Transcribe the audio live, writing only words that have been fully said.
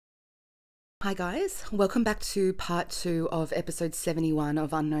Hi guys, welcome back to part 2 of episode 71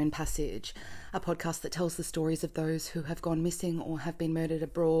 of Unknown Passage, a podcast that tells the stories of those who have gone missing or have been murdered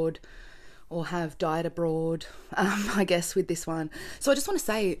abroad or have died abroad, I guess with this one. So I just want to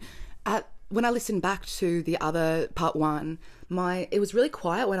say, when I listened back to the other part 1, it was really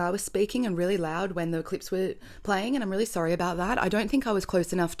quiet when I was speaking and really loud when the clips were playing, and I'm really sorry about that. I don't think I was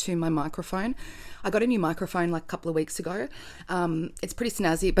close enough to my microphone. I got a new microphone like a couple of weeks ago. It's pretty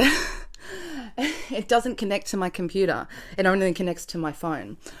snazzy, but it doesn't connect to my computer. It only connects to my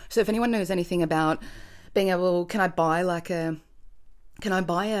phone. So if anyone knows anything about being able, can I buy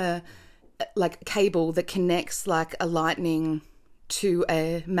a cable that connects like a lightning to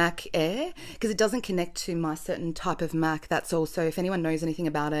a Mac Air, because it doesn't connect to my certain type of Mac. That's all. So if anyone knows anything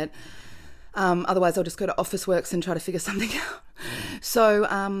about it, otherwise I'll just go to Officeworks and try to figure something out.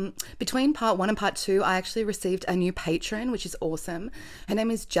 So between part 1 and part 2, I actually received a new patron, which is awesome. Her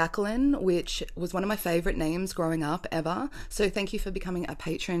name is Jacqueline, which was one of my favorite names growing up ever. So thank you for becoming a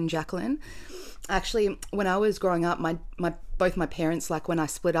patron, Jacqueline. Actually, when I was growing up, both my parents, like when I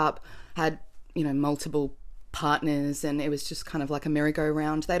split up, had, multiple partners, and it was just kind of like a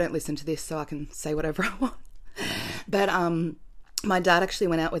merry-go-round. They don't listen to this, so I can say whatever I want. But my dad actually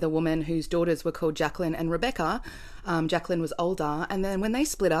went out with a woman whose daughters were called Jacqueline and Rebecca. Jacqueline was older, and then when they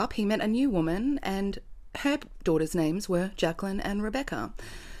split up, he met a new woman, and her daughters' names were Jacqueline and Rebecca.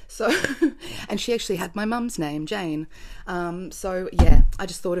 So, and she actually had my mum's name, Jane. So yeah, I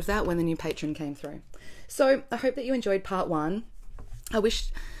just thought of that when the new patron came through. So I hope that you enjoyed part 1.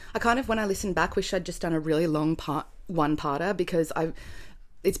 When I listened back, wish I'd just done a really long one-parter, because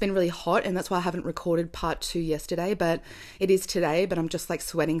it's been really hot, and that's why I haven't recorded part 2 yesterday, but it is today, but I'm just like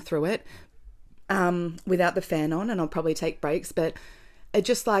sweating through it without the fan on, and I'll probably take breaks. But it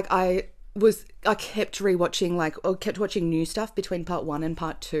just like I kept watching new stuff between part 1 and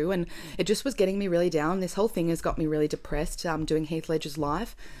part 2, and it just was getting me really down. This whole thing has got me really depressed, doing Heath Ledger's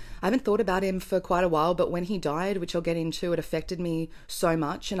life. I haven't thought about him for quite a while, but when he died, which I'll get into, it affected me so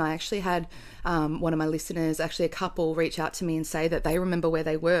much. And I actually had one of my listeners, actually a couple, reach out to me and say that they remember where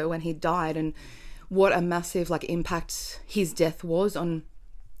they were when he died, and what a massive impact his death was on,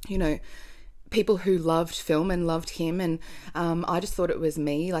 people who loved film and loved him. And I just thought it was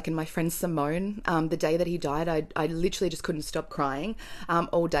me, and my friend Simone, the day that he died, I literally just couldn't stop crying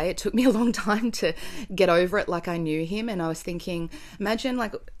all day. It took me a long time to get over it, like I knew him. And I was thinking, imagine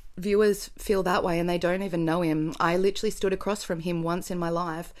viewers feel that way and they don't even know him. I literally stood across from him once in my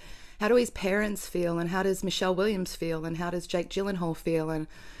life. How do his parents feel, and how does Michelle Williams feel, and how does Jake Gyllenhaal feel? And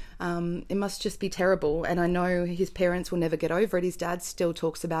it must just be terrible. And I know his parents will never get over it. His dad still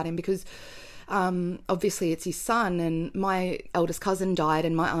talks about him because obviously it's his son, and my eldest cousin died,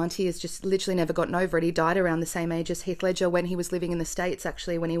 and my auntie has just literally never gotten over it. He died around the same age as Heath Ledger when he was living in the States,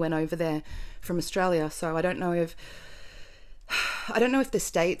 actually, when he went over there from Australia. So I don't know if the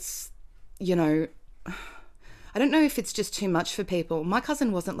States, I don't know if it's just too much for people. My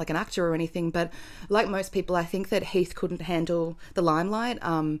cousin wasn't like an actor or anything, but like most people, I think that Heath couldn't handle the limelight.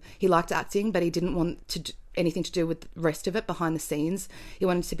 He liked acting, but he didn't want anything to do with the rest of it behind the scenes. He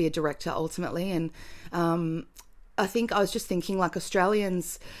wanted to be a director ultimately. And I think I was just thinking,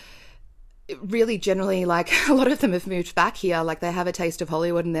 Australians really generally, a lot of them have moved back here. They have a taste of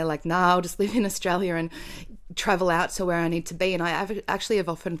Hollywood, and they're like, nah, I'll just live in Australia and travel out to where I need to be. And I have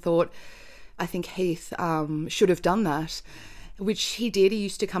often thought, I think Heath should have done that, which he did. He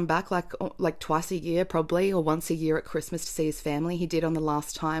used to come back like twice a year probably, or once a year at Christmas to see his family. He did on the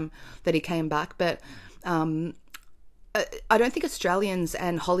last time that he came back. But I don't think Australians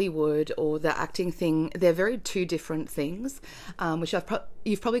and Hollywood or the acting thing, they're very two different things, which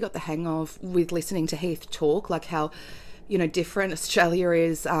you've probably got the hang of with listening to Heath talk, how different Australia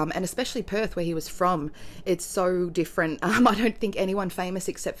is, and especially Perth, where he was from. It's so different. I don't think anyone famous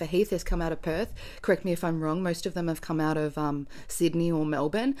except for Heath has come out of Perth. Correct me if I'm wrong. Most of them have come out of Sydney or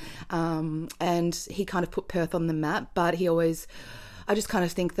Melbourne, and he kind of put Perth on the map. But I just kind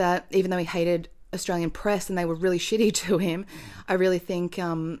of think that even though he hated Australian press and they were really shitty to him, I really think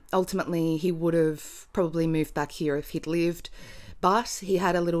ultimately he would have probably moved back here if he'd lived. But he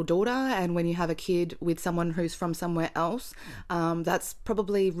had a little daughter, and when you have a kid with someone who's from somewhere else, that's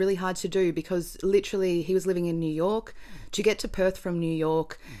probably really hard to do, because literally he was living in New York. To get to Perth from New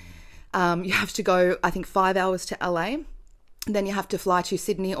York, you have to go, I think, 5 hours to LA. Then you have to fly to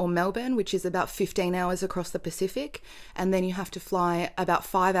Sydney or Melbourne, which is about 15 hours across the Pacific. And then you have to fly about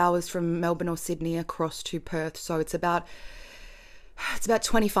 5 hours from Melbourne or Sydney across to Perth. So it's about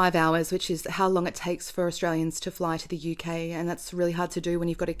 25 hours, which is how long it takes for Australians to fly to the UK. And that's really hard to do when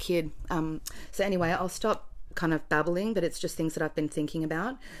you've got a kid. So anyway, I'll stop kind of babbling, but it's just things that I've been thinking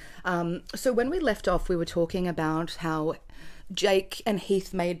about. So when we left off, we were talking about how Jake and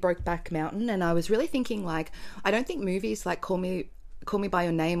Heath made Brokeback Mountain, and I was really thinking, like, I don't think movies like Call Me by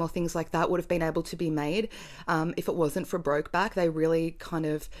Your Name or things like that would have been able to be made if it wasn't for Brokeback. They really kind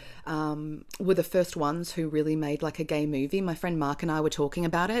of were the first ones who really made like a gay movie. My friend Mark and I were talking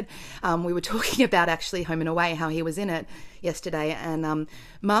about it. We were talking about actually Home and Away, how he was in it yesterday, and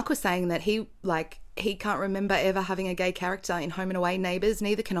Mark was saying that he can't remember ever having a gay character in Home and Away. Neighbours,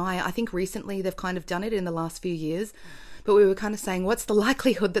 neither can I. I think recently they've kind of done it in the last few years. But we were kind of saying, what's the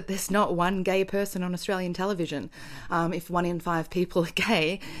likelihood that there's not one gay person on Australian television? If 1 in 5 people are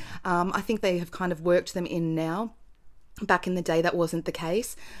gay, I think they have kind of worked them in now. Back in the day, that wasn't the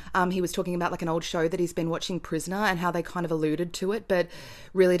case. He was talking about like an old show that he's been watching, Prisoner, and how they kind of alluded to it, but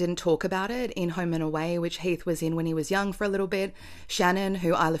really didn't talk about it in Home and Away, which Heath was in when he was young for a little bit. Shannon, who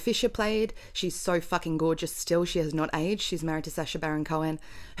Isla Fisher played, she's so fucking gorgeous still. She has not aged. She's married to Sacha Baron Cohen.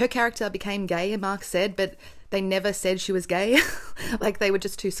 Her character became gay, Mark said, but they never said she was gay. Like, they were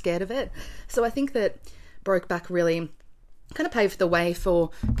just too scared of it. So I think that Brokeback really kind of paved the way for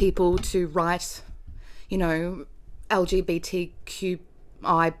people to write, you know,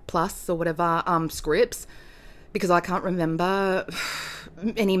 LGBTQI plus or whatever scripts, because I can't remember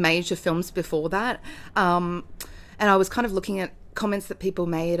any major films before that. And I was kind of looking at comments that people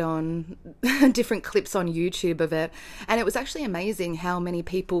made on different clips on YouTube of it, and it was actually amazing how many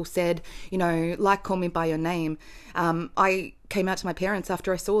people said, you know, like Call Me by Your Name, I came out to my parents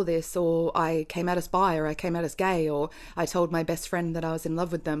after I saw this, or I came out as bi, or I came out as gay, or I told my best friend that I was in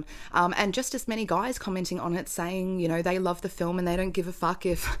love with them, and just as many guys commenting on it saying, you know, they love the film and they don't give a fuck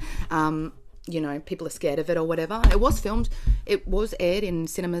if you know, people are scared of it or whatever. It was filmed, it was aired in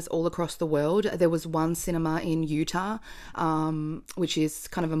cinemas all across the world. There was one cinema in Utah, which is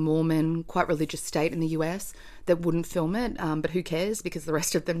kind of a Mormon, quite religious state in the US, that wouldn't film it, but who cares, because the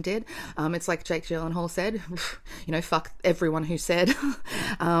rest of them did. It's like Jake Gyllenhaal said, you know, fuck everyone who said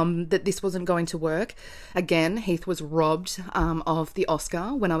that this wasn't going to work. Again, Heath was robbed of the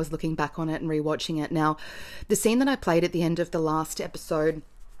Oscar when I was looking back on it and rewatching it. Now, the scene that I played at the end of the last episode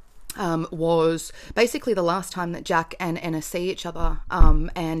was basically the last time that Jack and Enna see each other,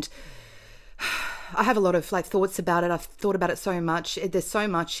 and I have a lot of like thoughts about it. I've thought about it so much. There's so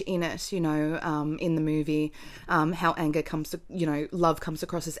much in it, you know, in the movie, how anger comes, you know, love comes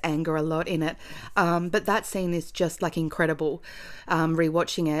across as anger a lot in it, but that scene is just like incredible.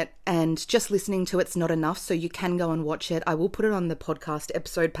 Rewatching it and just listening to it's not enough, so you can go and watch it. I will put it on the podcast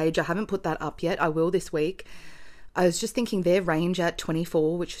episode page. I haven't put that up yet. I will this week. I was just thinking their range at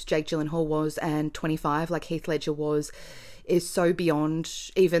 24, which Jake Gyllenhaal was, and 25, like Heath Ledger was, is so beyond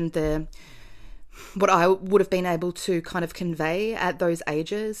even what I would have been able to kind of convey at those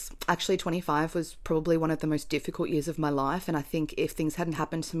ages. Actually, 25 was probably one of the most difficult years of my life, and I think if things hadn't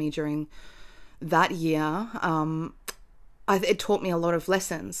happened to me during that year, it taught me a lot of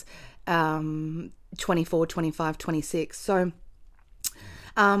lessons. 24, 25, 26. So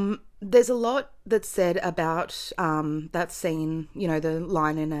there's a lot that's said about that scene, you know, the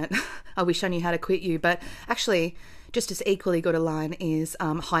line in it, I wish I knew how to quit you, but actually just as equally good a line is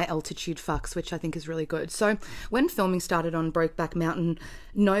high altitude fucks, which I think is really good. So when filming started on Brokeback Mountain,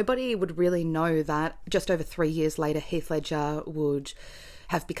 nobody would really know that just over 3 years later, Heath Ledger would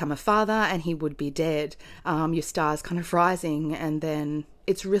have become a father and he would be dead. Your star's kind of rising, and then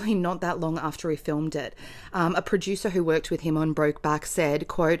it's really not that long after he filmed it. A producer who worked with him on Brokeback said,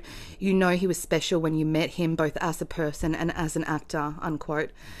 quote, "You know he was special when you met him both as a person and as an actor,"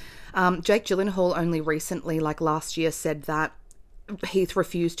 unquote. Jake Gyllenhaal only recently, like last year, said that Heath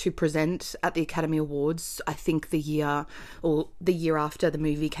refused to present at the Academy Awards, I think the year after the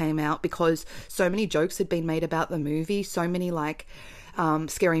movie came out, because so many jokes had been made about the movie, so many like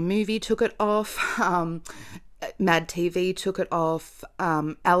Scary Movie took it off, Mad TV took it off,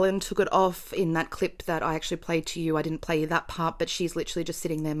 Ellen took it off in that clip that I actually played to you. I didn't play you that part, but she's literally just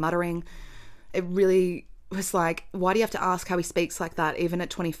sitting there muttering. It really was like, why do you have to ask how he speaks like that? Even at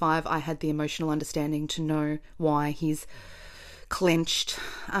 25, I had the emotional understanding to know why he's clenched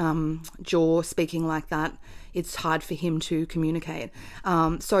jaw speaking like that. It's hard for him to communicate.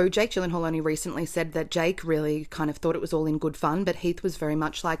 So Jake Gyllenhaal only recently said that Jake really kind of thought it was all in good fun, but Heath was very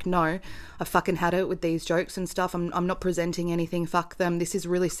much like, no, I fucking had it with these jokes and stuff. I'm not presenting anything. Fuck them. This is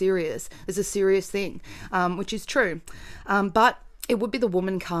really serious. This is a serious thing, which is true. But it would be the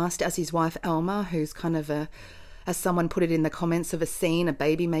woman cast as his wife, Elma, who's kind of as someone put it in the comments, of a scene, a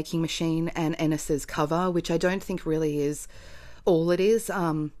baby making machine, and Ennis's cover, which I don't think really is all it is.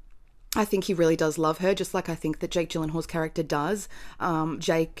 I think he really does love her, just like I think that Jake Gyllenhaal's character does.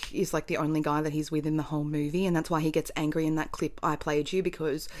 Jake is like the only guy that he's with in the whole movie, and that's why he gets angry in that clip I played you,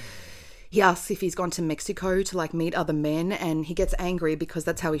 because he asks if he's gone to Mexico to like meet other men, and he gets angry because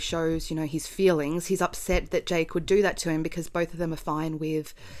that's how he shows, you know, his feelings. He's upset that Jake would do that to him because both of them are fine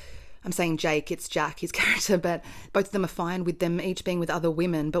with, I'm saying Jake, it's Jack, his character, but both of them are fine with them each being with other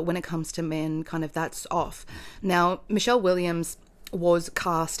women. But when it comes to men, kind of that's off. Now, Michelle Williams was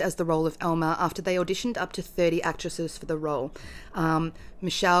cast as the role of Elma after they auditioned up to 30 actresses for the role.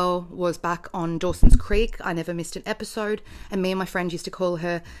 Michelle was back on Dawson's Creek. I never missed an episode, and me and my friend used to call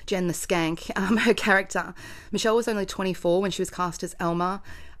her Jen the Skank, her character. Michelle was only 24 when she was cast as Elma,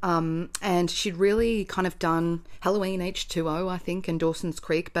 and she'd really kind of done Halloween H2O, I think, and Dawson's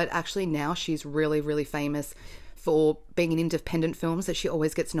Creek, but actually now she's really, really famous for being in independent films that she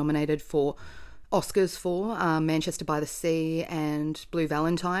always gets nominated for Oscars for. Manchester by the Sea and Blue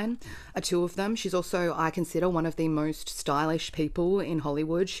Valentine are two of them. She's also, I consider, one of the most stylish people in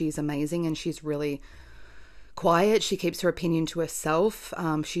Hollywood. She's amazing, and she's really quiet. She keeps her opinion to herself.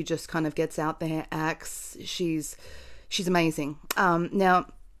 She just kind of gets out there, acts. She's amazing. Now,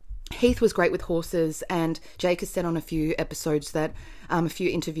 Heath was great with horses, and Jake has said on a few episodes that, a few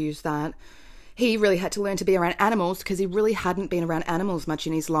interviews, that he really had to learn to be around animals because he really hadn't been around animals much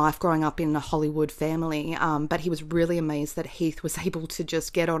in his life growing up in a Hollywood family. But he was really amazed that Heath was able to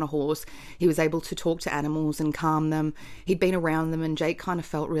just get on a horse. He was able to talk to animals and calm them. He'd been around them, and Jake kind of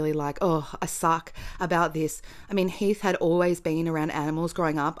felt really like, oh, I suck about this. I mean, Heath had always been around animals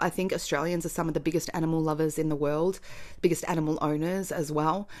growing up. I think Australians are some of the biggest animal lovers in the world, biggest animal owners as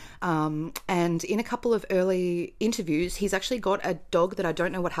well. And in a couple of early interviews, he's actually got a dog that I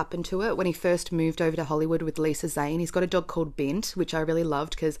don't know what happened to it when he first moved over to Hollywood with Lisa Zane. He's got a dog called Bint, which I really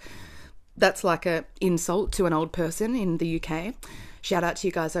loved because that's like a insult to an old person in the UK. Shout out to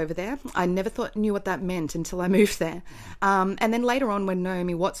you guys over there. I never knew what that meant until I moved there. And then later on, when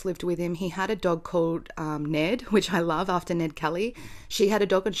Naomi Watts lived with him, he had a dog called Ned, which I love, after Ned Kelly. She had a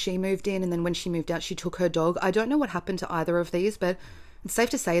dog and she moved in, and then when she moved out, she took her dog. I don't know what happened to either of these, but it's safe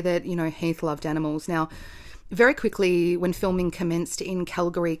to say that, you know, Heath loved animals. Now, very quickly, when filming commenced in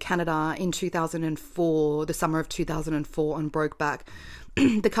Calgary, Canada in 2004, the summer of 2004 on Brokeback,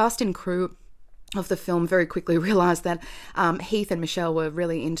 the cast and crew of the film very quickly realised that Heath and Michelle were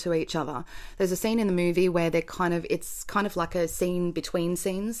really into each other. There's a scene in the movie where it's kind of like a scene between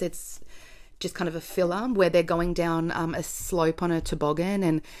scenes. It's just kind of a filler where they're going down a slope on a toboggan,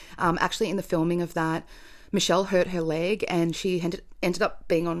 and actually in the filming of that, Michelle hurt her leg and she ended up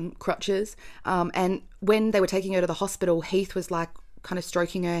being on crutches. And when they were taking her to the hospital, Heath was like kind of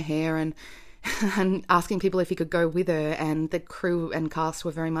stroking her hair and asking people if he could go with her. And the crew and cast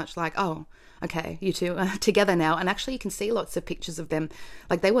were very much like, oh, okay, you two are together now. And actually you can see lots of pictures of them.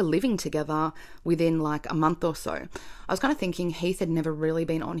 Like they were living together within like a month or so. I was kind of thinking Heath had never really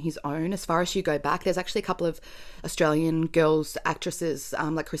been on his own. As far as you go back, there's actually a couple of Australian girls, actresses,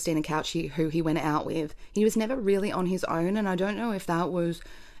 like Christina Couchy, who he went out with. He was never really on his own. And I don't know if that was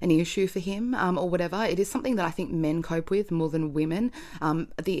an issue for him or whatever. It is something that I think men cope with more than women,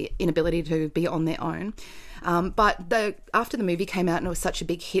 the inability to be on their own. But after the movie came out and it was such a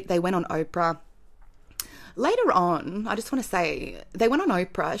big hit, they went on Oprah. Later on, I just want to say, they went on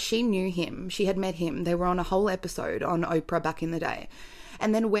Oprah. She knew him. She had met him. They were on a whole episode on Oprah back in the day.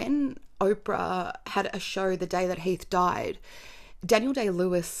 And then when Oprah had a show the day that Heath died, Daniel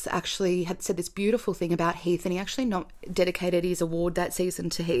Day-Lewis actually had said this beautiful thing about Heath, and he actually dedicated his award that season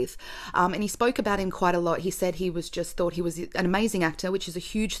to Heath. And he spoke about him quite a lot. He said thought he was an amazing actor, which is a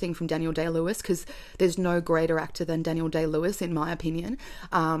huge thing from Daniel Day-Lewis because there's no greater actor than Daniel Day-Lewis, in my opinion.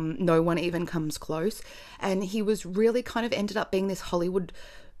 No one even comes close. And he was really kind of ended up being this Hollywood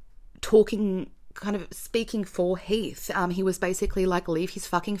talking, kind of speaking for Heath. He was basically like, leave his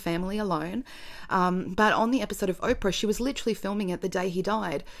fucking family alone. But on the episode of Oprah, she was literally filming it the day he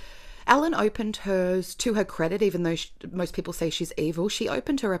died. Ellen opened hers, to her credit, even though most people say she's evil, she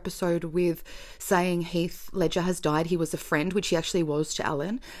opened her episode with saying Heath Ledger has died, he was a friend, which he actually was to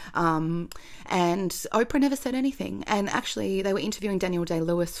Ellen. And Oprah never said anything. And actually, they were interviewing Daniel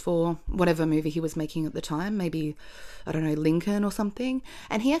Day-Lewis for whatever movie he was making at the time, maybe, I don't know, Lincoln or something.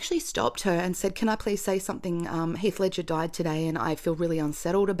 And he actually stopped her and said, can I please say something? Heath Ledger died today and I feel really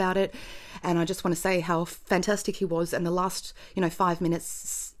unsettled about it. And I just want to say how fantastic he was. And the last, 5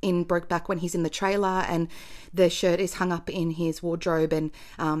 minutes in Brokeback, when he's in the trailer and the shirt is hung up in his wardrobe and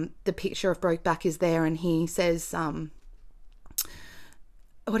the picture of Brokeback is there, and he says,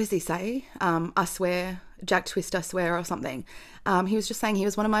 what does he say? I swear Jack Twist, I swear, or something. He was just saying he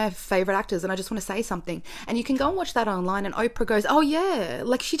was one of my favourite actors, and I just want to say something. And you can go and watch that online, and Oprah goes, oh yeah,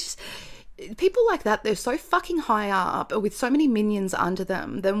 like she just... People like that, they're so fucking high up with so many minions under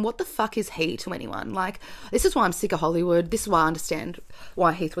them, then what the fuck is he to anyone? Like, this is why I'm sick of Hollywood. This is why I understand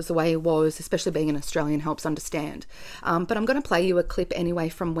why Heath was the way he was, especially being an Australian helps understand. But I'm going to play you a clip anyway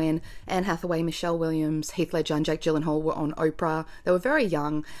from when Anne Hathaway, Michelle Williams, Heath Ledger and Jake Gyllenhaal were on Oprah. They were very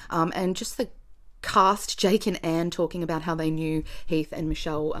young, and just the cast, Jake and Anne, talking about how they knew Heath and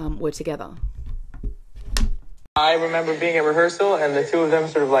Michelle were together. I remember being at rehearsal and the two of them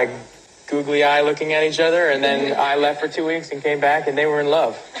sort of like googly eye looking at each other, and then I left for 2 weeks and came back and they were in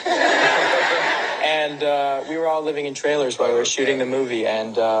love. And we were all living in trailers while we were shooting the movie,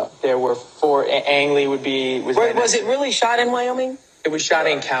 and there were four. Ang Lee was it really shot in Wyoming? It was shot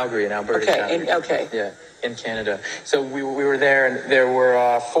in Calgary, in Alberta. Okay. Yeah, in Canada. So we were there, and there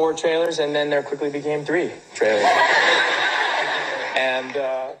were 4 trailers, and then there quickly became 3 trailers.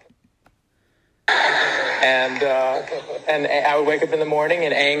 And I would wake up in the morning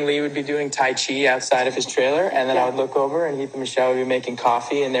and Ang Lee would be doing Tai Chi outside of his trailer, and then I would look over and Heath and Michelle would be making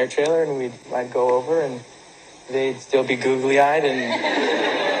coffee in their trailer, and I'd go over and they'd still be googly eyed,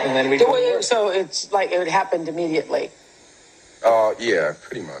 and then we'd go. So it's like it happened immediately. Yeah,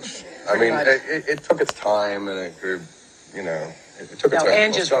 pretty much. I mean, it took its time, and it grew, it took its time.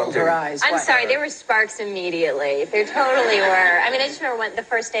 Anne just rolled her eyes. I'm sorry, there were sparks immediately. There totally were. I mean, I just remember the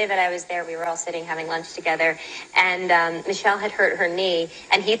first day that I was there, we were all sitting having lunch together, and Michelle had hurt her knee,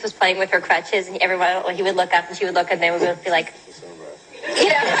 and Heath was playing with her crutches, and he would look up, and she would look, and they would both be like,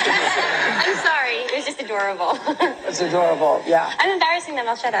 I'm sorry, it was just adorable. It's adorable, yeah. I'm embarrassing them,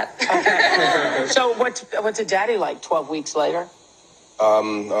 I'll shut up. Okay. So what's a daddy like 12 weeks later?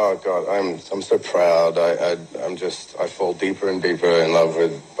 Oh God, I'm so proud. I fall deeper and deeper in love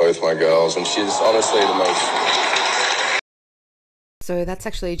with both my girls, and she's honestly the most. So that's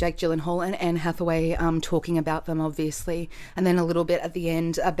actually Jake Gyllenhaal and Anne Hathaway talking about them, obviously, and then a little bit at the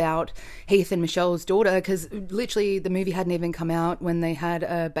end about Heath and Michelle's daughter, because literally the movie hadn't even come out when they had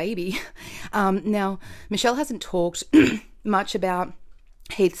a baby. Now, Michelle hasn't talked much about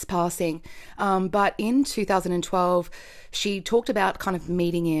Heath's passing, but in 2012 she talked about kind of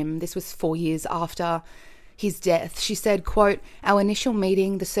meeting him. This was 4 years after his death. She said, quote, "Our initial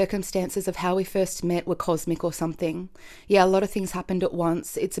meeting, the circumstances of how we first met were cosmic or something. Yeah, a lot of things happened at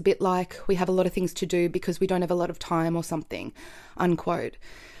once. It's a bit like we have a lot of things to do because we don't have a lot of time or something," unquote.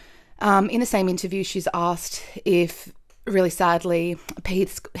 In the same interview, she's asked if, really sadly,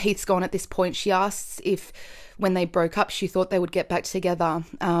 Heath's gone at this point. She asks if when they broke up, she thought they would get back together.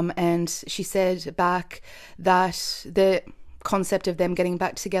 And she said back that the concept of them getting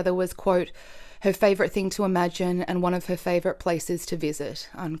back together was, quote, her favourite thing to imagine and one of her favourite places to visit,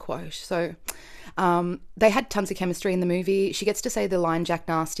 unquote. So they had tons of chemistry in the movie. She gets to say the line Jack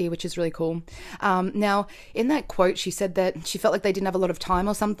Nasty, which is really cool. Now, in that quote, she said that she felt like they didn't have a lot of time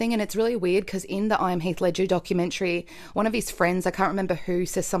or something, and it's really weird because in the I Am Heath Ledger documentary, one of his friends, I can't remember who,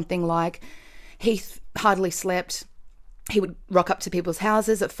 says something like, Heath hardly slept. He would rock up to people's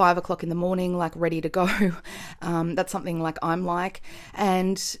houses at 5 o'clock in the morning, like ready to go. That's something like I'm like.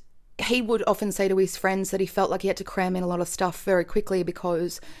 And he would often say to his friends that he felt like he had to cram in a lot of stuff very quickly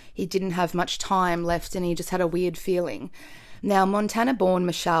because he didn't have much time left and he just had a weird feeling. Now, Montana-born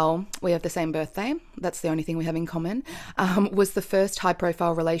Michelle, we have the same birthday, that's the only thing we have in common, was the first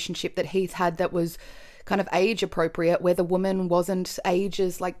high-profile relationship that Heath had that was kind of age appropriate, where the woman wasn't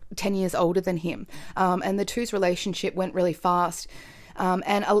ages like 10 years older than him. And the two's relationship went really fast.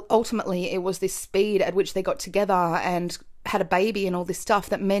 And ultimately it was this speed at which they got together and had a baby and all this stuff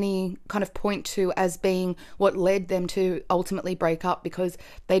that many kind of point to as being what led them to ultimately break up, because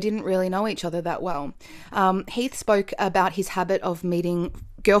they didn't really know each other that well. Heath spoke about his habit of meeting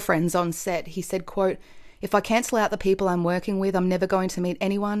girlfriends on set. He said, quote, "If I cancel out the people I'm working with, I'm never going to meet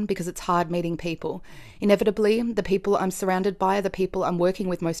anyone because it's hard meeting people. Inevitably, the people I'm surrounded by are the people I'm working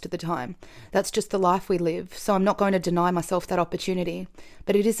with most of the time. That's just the life we live, so I'm not going to deny myself that opportunity.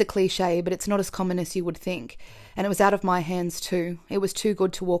 But it is a cliche, but it's not as common as you would think. And it was out of my hands too. It was too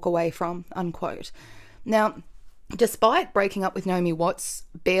good to walk away from," unquote. Now, despite breaking up with Naomi Watts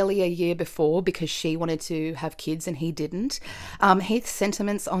barely a year before because she wanted to have kids and he didn't, Heath's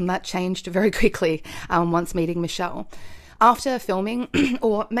sentiments on that changed very quickly once meeting Michelle. After filming,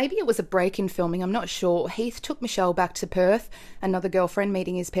 or maybe it was a break in filming, I'm not sure, Heath took Michelle back to Perth, another girlfriend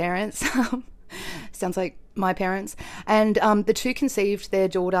meeting his parents. Sounds like my parents. And the two conceived their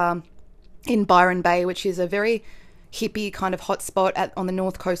daughter in Byron Bay, which is a very hippie kind of hotspot on the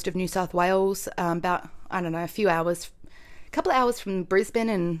north coast of New South Wales, about, I don't know, a few hours couple of hours from Brisbane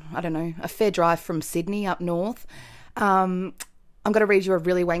and, I don't know, a fair drive from Sydney up north. I'm going to read you a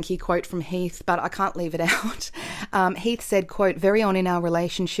really wanky quote from Heath, but I can't leave it out. Heath said, quote, "Very on in our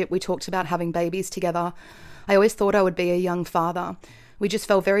relationship, we talked about having babies together. I always thought I would be a young father. We just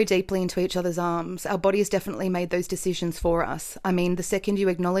fell very deeply into each other's arms. Our bodies definitely made those decisions for us. I mean, the second you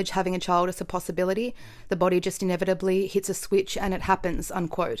acknowledge having a child as a possibility, the body just inevitably hits a switch and it happens,"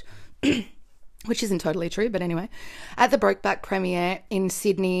 unquote. Which isn't totally true, but anyway. At the Brokeback premiere in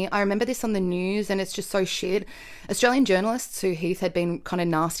Sydney, I remember this on the news and it's just so shit. Australian journalists who Heath had been kind of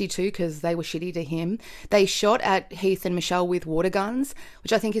nasty to because they were shitty to him, they shot at Heath and Michelle with water guns,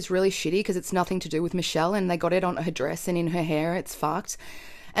 which I think is really shitty because it's nothing to do with Michelle, and they got it on her dress and in her hair. It's fucked.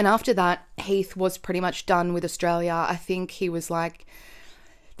 And after that, Heath was pretty much done with Australia. I think he was like,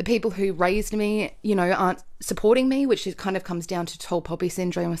 the people who raised me, you know, aren't supporting me, which is kind of comes down to tall poppy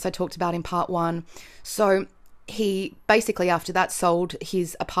syndrome, as I talked about in part 1. So he basically after that sold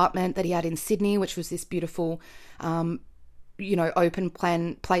his apartment that he had in Sydney, which was this beautiful, you know, open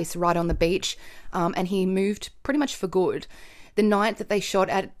plan place right on the beach. And he moved pretty much for good. The night that they shot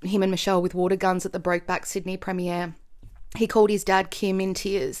at him and Michelle with water guns at the Brokeback Sydney premiere, he called his dad Kim in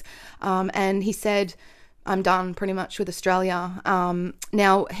tears. And he said, "I'm done pretty much with Australia."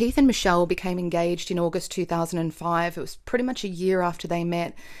 Now, Heath and Michelle became engaged in August 2005. It was pretty much a year after they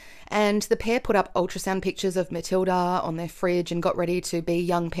met. And the pair put up ultrasound pictures of Matilda on their fridge and got ready to be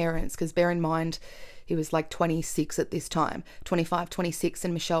young parents, because bear in mind, he was like 26 at this time, 25, 26,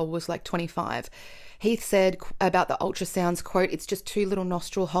 and Michelle was like 25. Heath said about the ultrasounds, quote, "It's just 2 little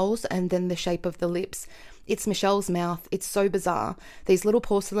nostril holes and then the shape of the lips. It's Michelle's mouth. It's so bizarre. These little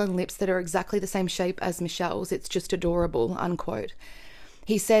porcelain lips that are exactly the same shape as Michelle's. It's just adorable," unquote.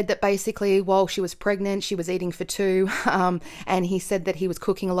 He said that basically while she was pregnant, she was eating for 2. And he said that he was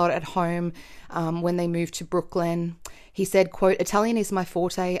cooking a lot at home when they moved to Brooklyn. He said, quote, "Italian is my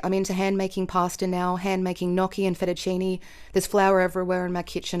forte. I'm into hand-making pasta now, hand-making gnocchi and fettuccine. There's flour everywhere in my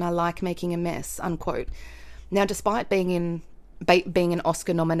kitchen. I like making a mess," unquote. Now, despite being an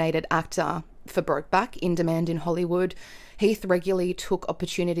Oscar-nominated actor for Brokeback, in demand in Hollywood, Heath regularly took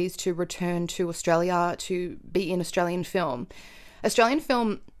opportunities to return to Australia to be in Australian film. Australian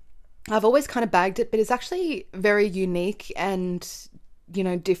film, I've always kind of bagged it, but it's actually very unique and, you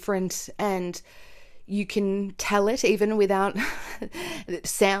know, different, and you can tell it even without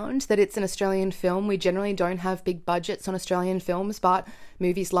sound that it's an Australian film. We generally don't have big budgets on Australian films, but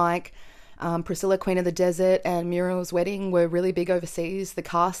movies like Priscilla, Queen of the Desert, and Muriel's Wedding were really big overseas. The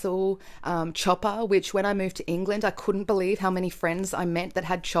Castle, Chopper, which when I moved to England, I couldn't believe how many friends I met that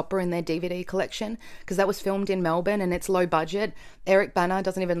had Chopper in their DVD collection, because that was filmed in Melbourne and it's low budget. Eric Bana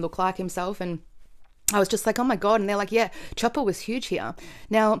doesn't even look like himself, and I was just like, oh my God. And they're like, yeah, Chopper was huge here.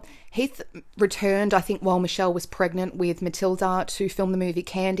 Now, Heath returned, I think, while Michelle was pregnant with Matilda to film the movie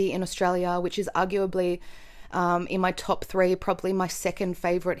Candy in Australia, which is arguably in my top 3, probably my second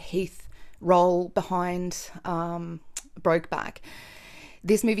favourite Heath role behind Brokeback.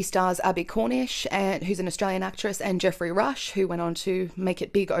 This movie stars Abby Cornish, who's an Australian actress, and Jeffrey Rush, who went on to make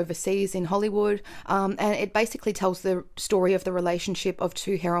it big overseas in Hollywood. And it basically tells the story of the relationship of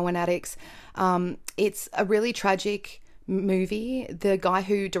 2 heroin addicts. It's a really tragic movie. The guy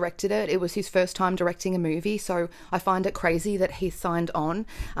who directed it, it was his first time directing a movie, so I find it crazy that he signed on.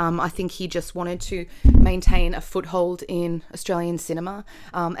 I think he just wanted to maintain a foothold in Australian cinema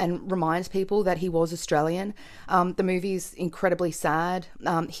and remind people that he was Australian. The movie's incredibly sad.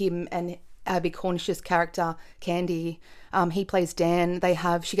 Him and Abby Cornish's character, Candy, he plays Dan.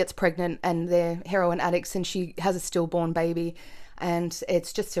 She gets pregnant and they're heroin addicts, and she has a stillborn baby. And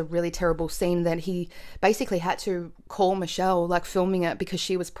it's just a really terrible scene that he basically had to call Michelle, like filming it, because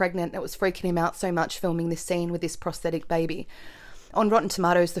she was pregnant. It was freaking him out so much filming this scene with this prosthetic baby. On Rotten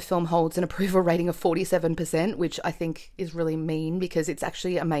Tomatoes, the film holds an approval rating of 47%, which I think is really mean because it's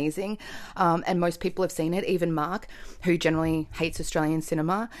actually amazing. And most people have seen it, even Mark, who generally hates Australian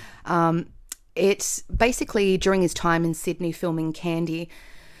cinema. It's basically during his time in Sydney filming Candy,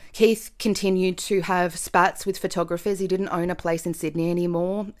 Heath continued to have spats with photographers. He didn't own a place in Sydney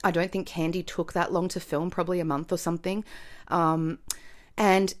anymore. I don't think Candy took that long to film, probably a month or something. And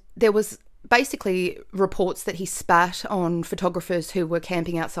there was basically reports that he spat on photographers who were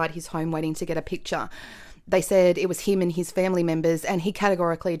camping outside his home waiting to get a picture. They said it was him and his family members, and he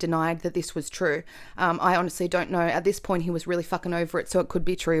categorically denied that this was true. I honestly don't know. At this point, he was really fucking over it, so it could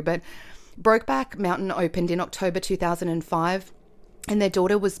be true. But Brokeback Mountain opened in October 2005. And their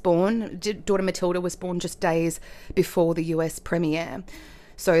daughter was born, daughter Matilda was born just days before the US premiere.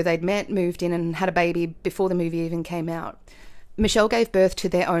 So they'd met, moved in and had a baby before the movie even came out. Michelle gave birth to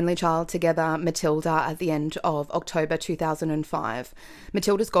their only child together, Matilda, at the end of October 2005.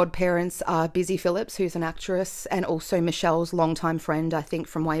 Matilda's godparents are Busy Phillips, who's an actress, and also Michelle's longtime friend, I think,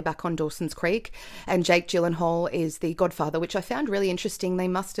 from way back on Dawson's Creek. And Jake Gyllenhaal is the godfather, which I found really interesting. They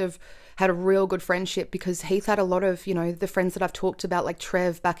must have had a real good friendship, because Heath had a lot of, the friends that I've talked about, like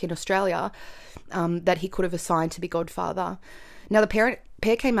Trev back in Australia, that he could have assigned to be godfather. Now, the pair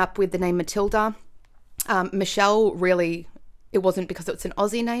came up with the name Matilda. Michelle really... It wasn't because it's an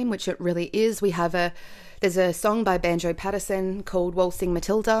Aussie name, which it really is. There's a song by Banjo Patterson called Waltzing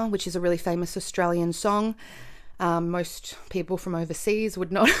Matilda, which is a really famous Australian song. Most people from overseas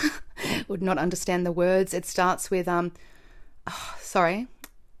would not understand the words. It starts with,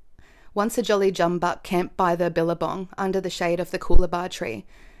 Once a jolly jumbuck camped by the billabong under the shade of the coolabah tree,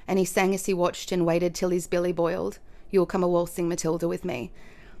 and he sang as he watched and waited till his billy boiled. You'll come a waltzing Matilda with me.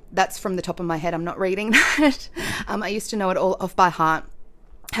 That's from the top of my head. I'm not reading that. I used to know it all off by heart.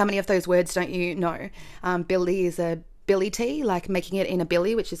 How many of those words don't you know? Billy is a billy tea, like making it in a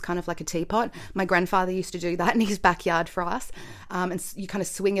billy, which is kind of like a teapot. My grandfather used to do that in his backyard for us. And you kind of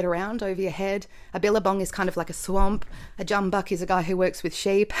swing it around over your head. A billabong is kind of like a swamp. A jumbuck is a guy who works with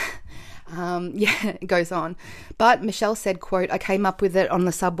sheep. It goes on. But Michelle said, quote, I came up with it on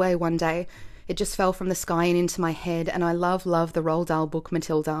the subway one day. It just fell from the sky and into my head, and I love the Roald Dahl book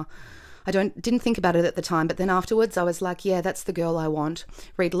Matilda. I didn't think about it at the time, but then afterwards I was like, yeah, that's the girl I want.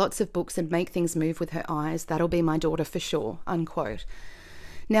 Read lots of books and make things move with her eyes. That'll be my daughter for sure, unquote.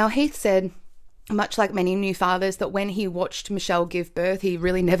 Now, Heath said, much like many new fathers, that when he watched Michelle give birth, he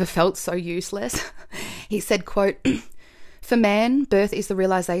really never felt so useless. He said, quote, for man, birth is the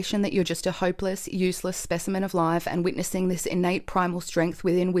realization that you're just a hopeless, useless specimen of life, and witnessing this innate primal strength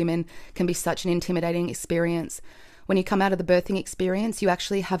within women can be such an intimidating experience. When you come out of the birthing experience, you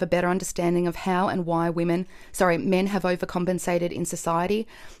actually have a better understanding of how and why men have overcompensated in society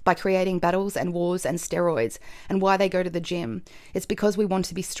by creating battles and wars and steroids, and why they go to the gym. It's because we want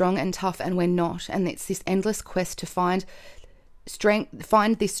to be strong and tough, and we're not, and it's this endless quest to find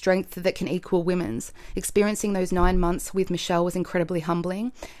this strength that can equal women's. Experiencing those 9 months with Michelle was incredibly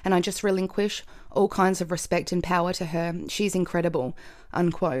humbling, and I just relinquish all kinds of respect and power to her. She's incredible,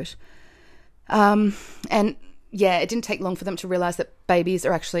 unquote. And yeah, it didn't take long for them to realize that babies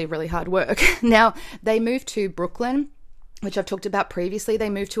are actually really hard work. Now, they moved to Brooklyn, which I've talked about previously. They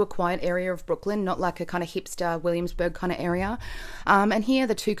moved to a quiet area of Brooklyn, not like a kind of hipster Williamsburg kind of area. And here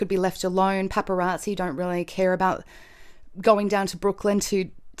the two could be left alone. Paparazzi don't really care about going down to Brooklyn to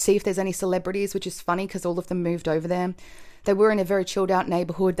see if there's any celebrities, which is funny because all of them moved over there. They were in a very chilled out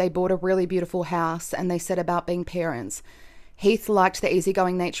neighborhood. They bought a really beautiful house, and they set about being parents. Heath liked the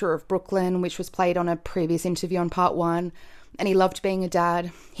easygoing nature of Brooklyn, which was played on a previous interview on part 1, and he loved being a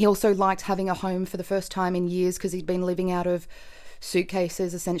dad. He also liked having a home for the first time in years because he'd been living out of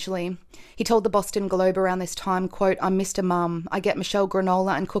suitcases, essentially. He told the Boston Globe around this time, quote, I'm Mr. Mum. I get Michelle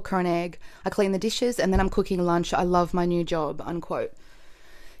granola and cook her an egg. I clean the dishes and then I'm cooking lunch. I love my new job, unquote.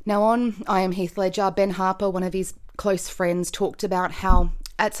 Now on I Am Heath Ledger, Ben Harper, one of his close friends, talked about how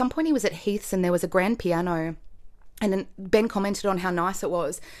at some point he was at Heath's and there was a grand piano. And then Ben commented on how nice it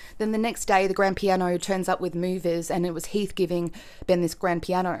was. Then the next day, the grand piano turns up with movers, and it was Heath giving Ben this grand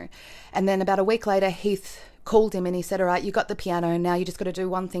piano. And then about a week later, Heath called him and he said, all right, you got the piano. Now you just got to do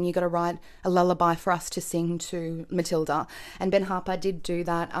one thing. You got to write a lullaby for us to sing to Matilda. And Ben Harper did do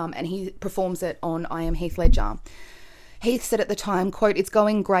that, and he performs it on I Am Heath Ledger. Heath said at the time, quote, it's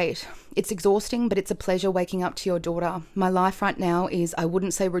going great. It's exhausting, but it's a pleasure waking up to your daughter. My life right now is, I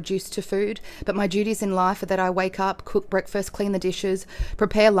wouldn't say reduced to food, but my duties in life are that I wake up, cook breakfast, clean the dishes,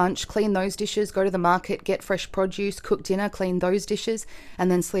 prepare lunch, clean those dishes, go to the market, get fresh produce, cook dinner, clean those dishes, and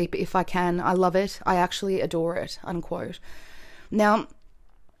then sleep if I can. I love it. I actually adore it, unquote. Now,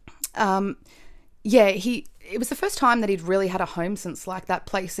 it was the first time that he'd really had a home since like that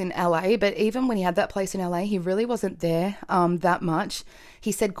place in LA, but even when he had that place in LA, he really wasn't there that much.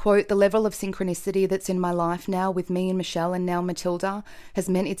 He said, quote, the level of synchronicity that's in my life now with me and Michelle and now Matilda has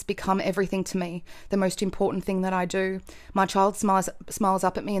meant it's become everything to me, the most important thing that I do. My child smiles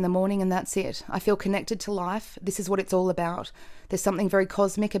up at me in the morning and that's it. I feel connected to life. This is what it's all about. There's something very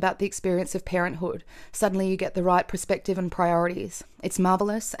cosmic about the experience of parenthood. Suddenly you get the right perspective and priorities. It's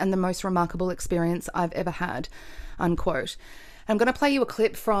marvelous and the most remarkable experience I've ever had, unquote. I'm going to play you a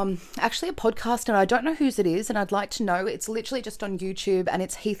clip from actually a podcast, and I don't know whose it is, and I'd like to know. It's literally just on YouTube, and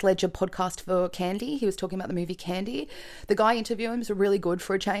it's Heath Ledger podcast for Candy. He was talking about the movie Candy. The guy interviewing him is really good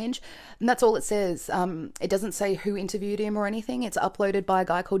for a change, and that's all it says. It doesn't say who interviewed him or anything. It's uploaded by a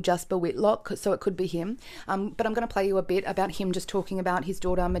guy called Jasper Whitlock, so it could be him. But I'm going to play you a bit about him just talking about his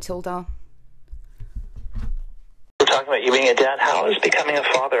daughter, Matilda. talking about you being a dad. How is becoming a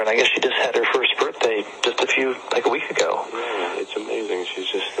father? And I guess she just had her first birthday just a week ago. Yeah, it's amazing. She's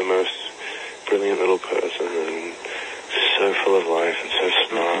just the most brilliant little person, and so full of life, and so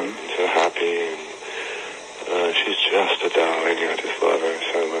smart, and so happy. And she's just a darling. I just love her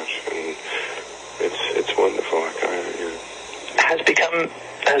so much, and it's wonderful. Has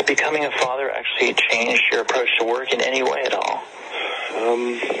becoming a father actually changed your approach to work in any way at all?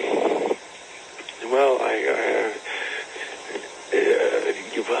 Well,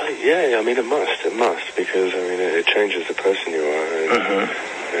 yeah, I mean, it must, because, I mean, it changes the person you are,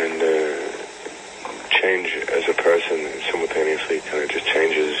 and change as a person simultaneously kind of just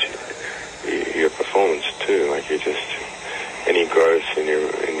changes your performance, too. Like, any growth in your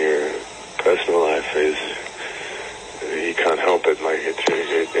personal life is, you can't help it. Like, it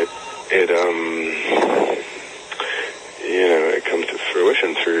comes to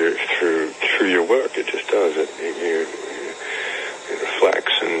fruition through your work. It just does. It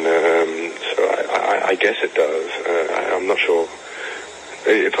reflects, and so I guess it does. I'm not sure.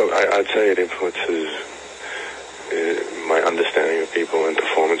 I'd say it influences my understanding of people and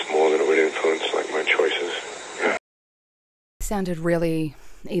performance more than it would influence like my choices. Yeah. Sounded really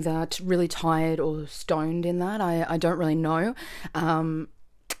either really tired or stoned in that. I don't really know.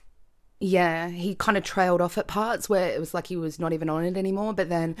 Yeah, he kind of trailed off at parts where it was like he was not even on it anymore, but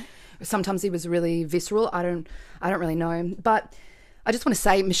then sometimes he was really visceral. I don't really know. But I just want to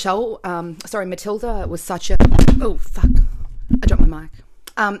say Matilda was such a... Oh, fuck. I dropped my mic.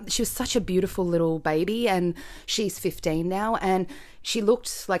 She was such a beautiful little baby, and she's 15 now, and she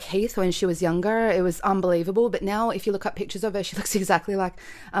looked like Heath when she was younger. It was unbelievable. But now if you look up pictures of her, she looks exactly like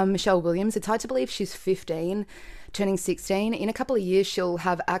Michelle Williams. It's hard to believe she's 15, turning 16. In a couple of years, she'll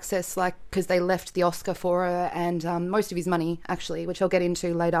have access, like, because they left the Oscar for her and most of his money, actually, which I'll get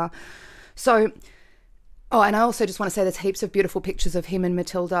into later. So... Oh, and I also just want to say there's heaps of beautiful pictures of him and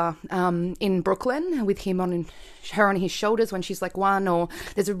Matilda in Brooklyn with him her on his shoulders when she's like 1, or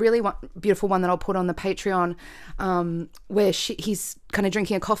there's a really beautiful one that I'll put on the Patreon where he's kind of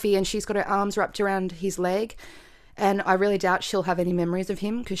drinking a coffee and she's got her arms wrapped around his leg, and I really doubt she'll have any memories of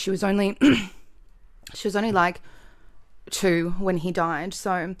him because she was only like 2 when he died.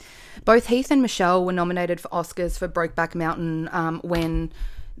 So both Heath and Michelle were nominated for Oscars for Brokeback Mountain when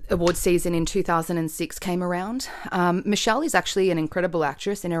award season in 2006 came around. Michelle is actually an incredible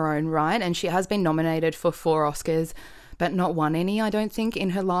actress in her own right, and she has been nominated for 4 Oscars but not won any, I don't think, in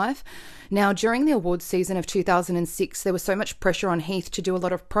her life. Now, during the awards season of 2006, there was so much pressure on Heath to do a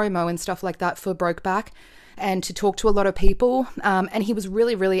lot of promo and stuff like that for Brokeback and to talk to a lot of people, and he was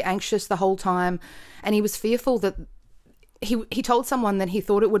really, really anxious the whole time, and he was fearful that he told someone that he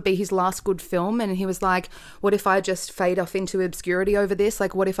thought it would be his last good film, and he was like, what if I just fade off into obscurity over this?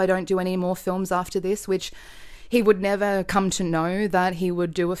 Like, what if I don't do any more films after this? Which he would never come to know that he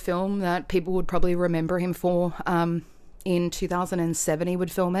would do a film that people would probably remember him for. In 2007, he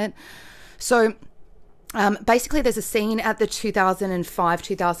would film it. So basically, there's a scene at the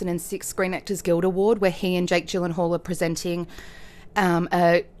 2005-2006 Screen Actors Guild Award where he and Jake Gyllenhaal are presenting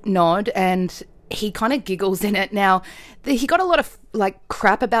a nod, and he kind of giggles in it. Now, he got a lot of like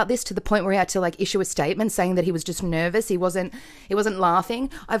crap about this to the point where he had to like issue a statement saying that he was just nervous. He wasn't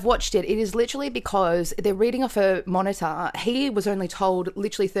laughing. I've watched it. It is literally because they're reading off a monitor. He was only told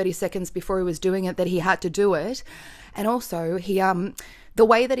literally 30 seconds before he was doing it that he had to do it. And also the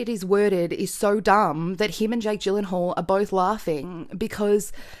way that it is worded is so dumb that him and Jake Gyllenhaal are both laughing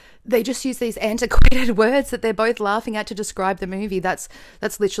because they just use these antiquated words that they're both laughing at to describe the movie. That's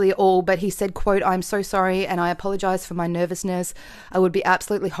literally all. But he said, quote, "I'm so sorry and I apologize for my nervousness. I would be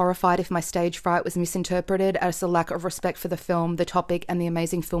absolutely horrified if my stage fright was misinterpreted as a lack of respect for the film, the topic and the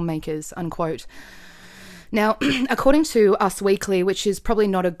amazing filmmakers," unquote. Now, according to Us Weekly, which is probably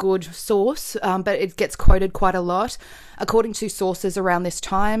not a good source, but it gets quoted quite a lot, according to sources around this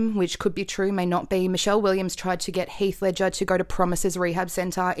time, which could be true, may not be, Michelle Williams tried to get Heath Ledger to go to Promises Rehab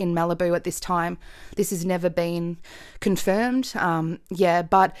Center in Malibu at this time. This has never been confirmed.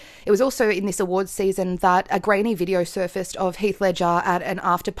 But it was also in this awards season that a grainy video surfaced of Heath Ledger at an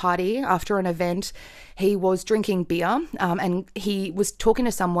after party after an event. He was drinking beer and he was talking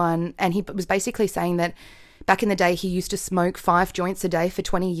to someone, and he was basically saying that back in the day, he used to smoke 5 joints a day for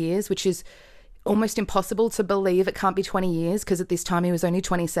 20 years, which is almost impossible to believe it can't be 20 years because at this time he was only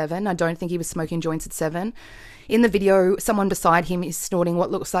 27. I don't think he was smoking joints at 7. In the video, someone beside him is snorting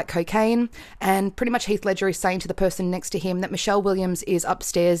what looks like cocaine, and pretty much Heath Ledger is saying to the person next to him that Michelle Williams is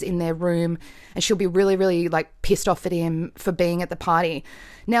upstairs in their room and she'll be really, really like pissed off at him for being at the party.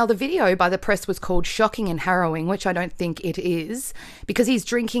 Now, the video by the press was called Shocking and Harrowing, which I don't think it is, because he's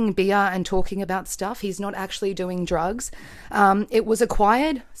drinking beer and talking about stuff. He's not actually doing drugs. It was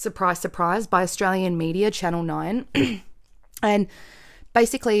acquired, surprise, surprise, by Australian media, Channel 9. And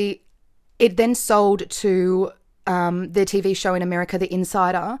basically, it then sold to the TV show in America, The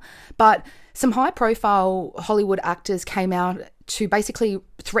Insider. But some high-profile Hollywood actors came out to basically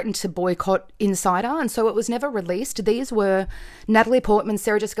threaten to boycott Insider, and so it was never released. These were Natalie Portman,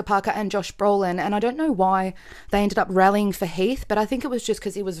 Sarah Jessica Parker, and Josh Brolin, and I don't know why they ended up rallying for Heath, but I think it was just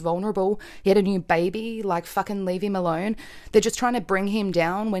because he was vulnerable. He had a new baby, like, fucking leave him alone. They're just trying to bring him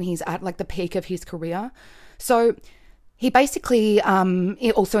down when he's at, like, the peak of his career. So he basically,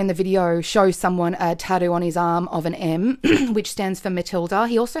 also in the video, shows someone a tattoo on his arm of an M, which stands for Matilda.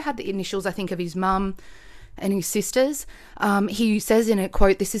 He also had the initials, I think, of his mum and his sisters. He says in a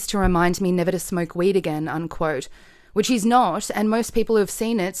quote, "This is to remind me never to smoke weed again," unquote, which he's not. And most people who have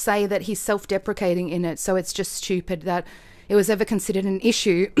seen it say that he's self-deprecating in it. So it's just stupid that it was ever considered an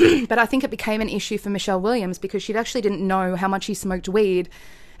issue. But I think it became an issue for Michelle Williams because she actually didn't know how much he smoked weed.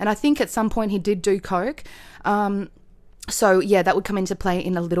 And I think at some point he did do coke. So yeah, that would come into play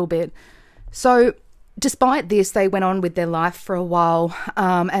in a little bit. So despite this, they went on with their life for a while,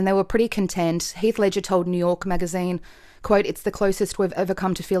 and they were pretty content. Heath Ledger told New York Magazine, quote, "It's the closest we've ever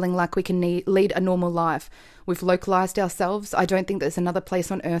come to feeling like we can lead a normal life. We've localized ourselves. I don't think there's another place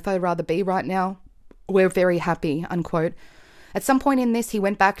on earth I'd rather be right now. We're very happy," unquote. At some point in this, he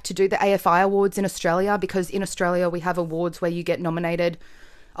went back to do the AFI Awards in Australia, because in Australia we have awards where you get nominated.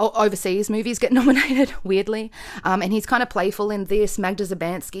 Overseas movies get nominated, weirdly. And he's kind of playful in this. Magda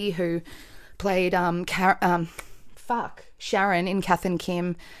Zabansky, who played Sharon in Kath and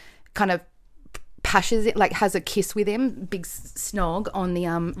Kim, kind of pashes it, like has a kiss with him, big snog on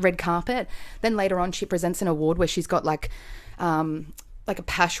the red carpet. Then later on she presents an award where she's got like a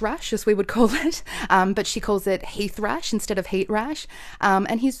pash rash, as we would call it, but she calls it Heath rash instead of heat rash.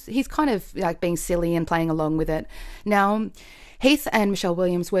 And he's kind of like being silly and playing along with it. Now, Heath and Michelle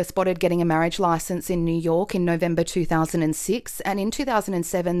Williams were spotted getting a marriage license in New York in November 2006, and in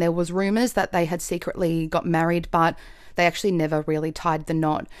 2007 there was rumours that they had secretly got married, but they actually never really tied the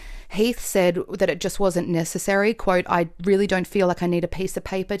knot. Heath said that it just wasn't necessary, quote, "I really don't feel like I need a piece of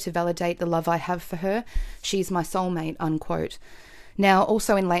paper to validate the love I have for her. She's my soulmate," unquote. Now,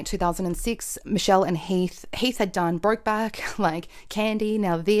 also in late 2006, Michelle and Heath had done Brokeback, like Candy,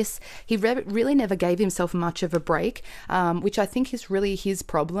 now this. He really never gave himself much of a break, which I think is really his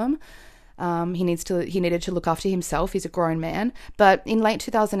problem. He needed to look after himself. He's a grown man. But in late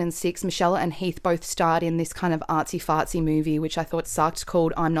 2006, Michelle and Heath both starred in this kind of artsy-fartsy movie, which I thought sucked,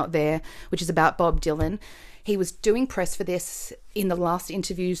 called I'm Not There, which is about Bob Dylan. He was doing press for this in the last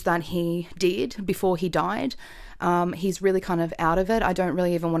interviews that he did before he died. He's really kind of out of it. I don't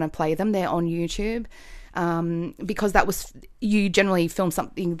really even want to play them. They're on YouTube. Because you generally film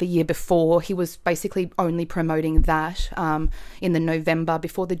something the year before. He was basically only promoting that in the November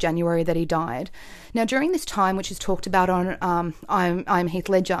before the January that he died. Now, during this time, which is talked about on I'm Heath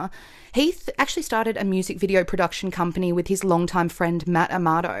Ledger, Heath actually started a music video production company with his longtime friend Matt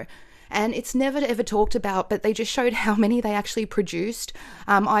Amato. And it's never ever talked about, but they just showed how many they actually produced.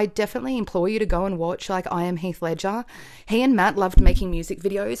 I definitely implore you to go and watch, like, I Am Heath Ledger. He and Matt loved making music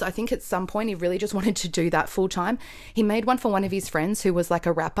videos. I think at some point he really just wanted to do that full time. He made one for one of his friends who was like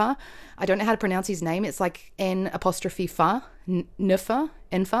a rapper. I don't know how to pronounce his name. It's like N''Fa,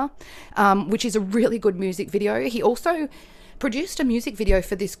 which is a really good music video. He also produced a music video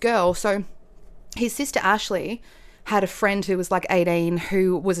for this girl. So his sister Ashley had a friend who was like 18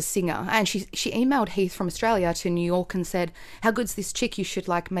 who was a singer, and she emailed Heath from Australia to New York and said, "How good's this chick? You should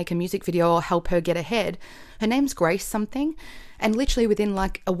like make a music video or help her get ahead. Her name's Grace something." And literally within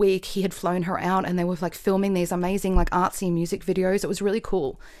like a week he had flown her out, and they were like filming these amazing like artsy music videos. It was really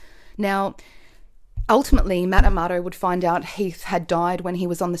cool. Now, ultimately, Matt Amato would find out Heath had died when he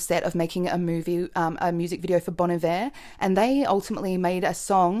was on the set of making a music video for Bon Iver, and they ultimately made a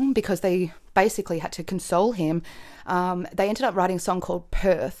song because they basically had to console him. They ended up writing a song called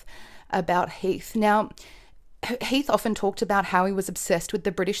Perth about Heath. Now, Heath often talked about how he was obsessed with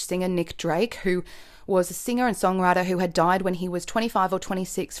the British singer Nick Drake, who was a singer and songwriter who had died when he was 25 or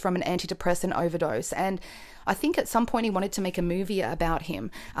 26 from an antidepressant overdose. And I think at some point he wanted to make a movie about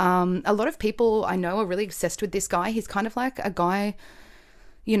him. A lot of people I know are really obsessed with this guy. He's kind of like a guy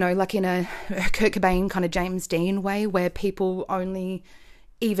you know, like in a Kurt Cobain kind of James Dean way, where people only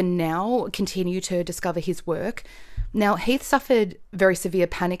even now continue to discover his work. Now, Heath suffered very severe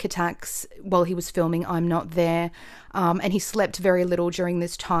panic attacks while he was filming I'm Not There, and he slept very little during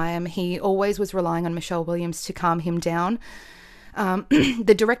this time. He always was relying on Michelle Williams to calm him down.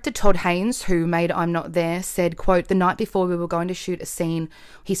 The director Todd Haynes, who made I'm Not There, said, quote, "The night before we were going to shoot a scene,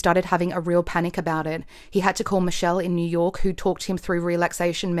 he started having a real panic about it. He had to call Michelle in New York, who talked him through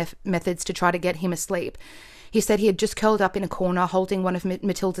relaxation methods to try to get him asleep. He said he had just curled up in a corner holding one of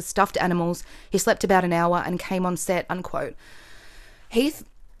Matilda's stuffed animals. He slept about an hour and came on set," unquote. Heath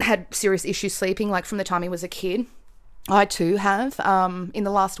had serious issues sleeping, like from the time he was a kid. I too have. In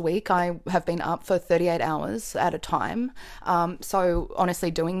the last week, I have been up for 38 hours at a time. So honestly,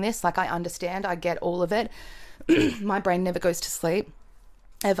 doing this, like, I understand, I get all of it. My brain never goes to sleep,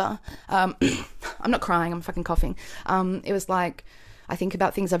 ever. I'm not crying, I'm fucking coughing. It was like, I think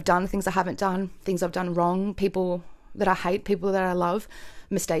about things I've done, things I haven't done, things I've done wrong, people that I hate, people that I love,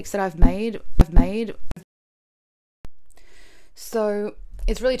 mistakes that I've made. So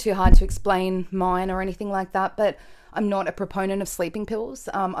it's really too hard to explain mine or anything like that, but I'm not a proponent of sleeping pills.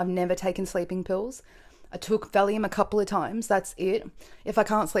 I've never taken sleeping pills. I took Valium a couple of times, that's it. If I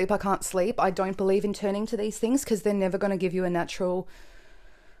can't sleep, I can't sleep. I don't believe in turning to these things because they're never going to give you a natural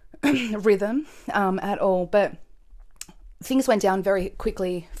rhythm at all. But things went down very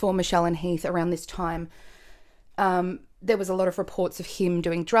quickly for Michelle and Heath around this time. There was a lot of reports of him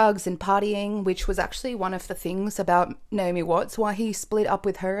doing drugs and partying, which was actually one of the things about Naomi Watts, why he split up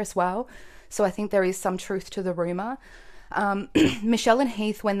with her as well. So I think there is some truth to the rumour. Michelle and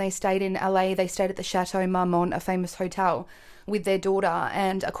Heath, when they stayed in LA, they stayed at the Chateau Marmont, a famous hotel, with their daughter.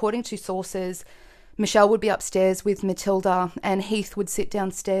 And according to sources, Michelle would be upstairs with Matilda and Heath would sit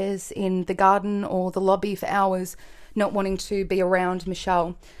downstairs in the garden or the lobby for hours, not wanting to be around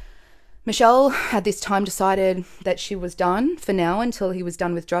Michelle. Michelle had this time decided that she was done for now until he was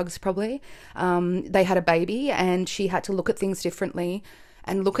done with drugs, probably. They had a baby and she had to look at things differently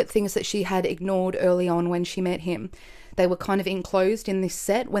and look at things that she had ignored early on when she met him. They were kind of enclosed in this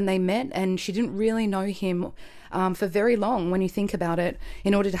set when they met, and she didn't really know him for very long, when you think about it,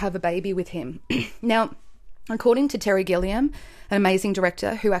 in order to have a baby with him. Now, according to Terry Gilliam, an amazing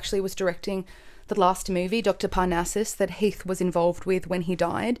director who actually was directing the last movie, Dr. Parnassus, that Heath was involved with when he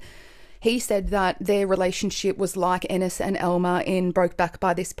died, he said that their relationship was like Ennis and Elma in Brokeback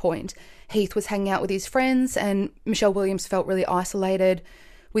by this point. Heath was hanging out with his friends and Michelle Williams felt really isolated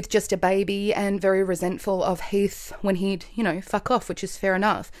with just a baby and very resentful of Heath when he'd, fuck off, which is fair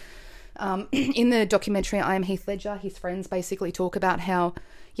enough. In the documentary I Am Heath Ledger, his friends basically talk about how,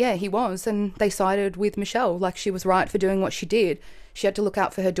 yeah, he was, and they sided with Michelle, like she was right for doing what she did. She had to look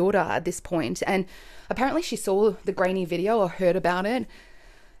out for her daughter at this point, and apparently she saw the grainy video or heard about it,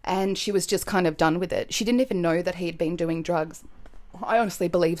 and she was just kind of done with it. She didn't even know that he had been doing drugs. I honestly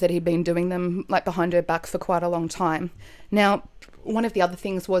believe that he'd been doing them like behind her back for quite a long time. Now, one of the other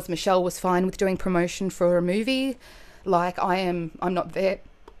things was Michelle was fine with doing promotion for a movie like I'm Not There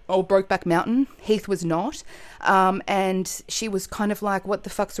or Brokeback Mountain. Heath was not. And she was kind of like, what the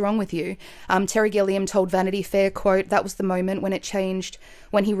fuck's wrong with you? Terry Gilliam told Vanity Fair, quote, "That was the moment when it changed,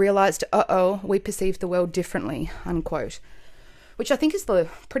 when he realised, we perceive the world differently," unquote. Which I think is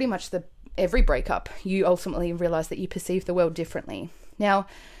pretty much every breakup. You ultimately realise that you perceive the world differently. Now,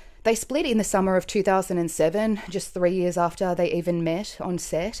 they split in the summer of 2007, just 3 years after they even met on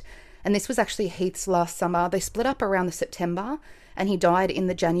set. And this was actually Heath's last summer. They split up around the September and he died in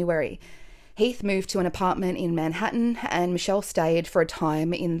the January. Heath moved to an apartment in Manhattan and Michelle stayed for a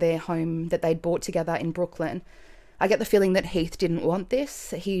time in their home that they'd bought together in Brooklyn. I get the feeling that Heath didn't want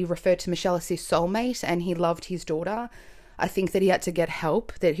this. He referred to Michelle as his soulmate and he loved his daughter. I think that he had to get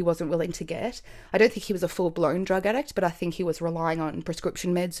help that he wasn't willing to get. I don't think he was a full-blown drug addict, but I think he was relying on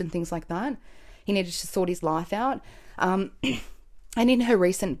prescription meds and things like that. He needed to sort his life out. And in her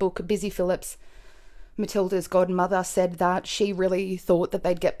recent book, Busy Phillips, Matilda's godmother, said that she really thought that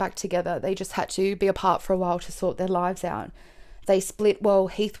they'd get back together. They just had to be apart for a while to sort their lives out. They split while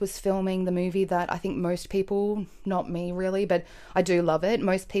Heath was filming the movie that I think most people, not me really, but I do love it,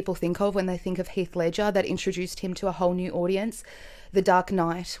 most people think of when they think of Heath Ledger, that introduced him to a whole new audience, The Dark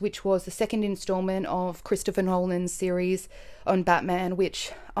Knight, which was the second installment of Christopher Nolan's series on Batman,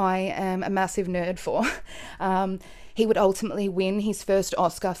 which I am a massive nerd for. He would ultimately win his first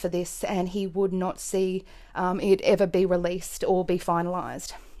Oscar for this, and he would not see it ever be released or be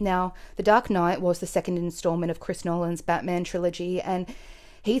finalised. Now, The Dark Knight was the second installment of Chris Nolan's Batman trilogy, and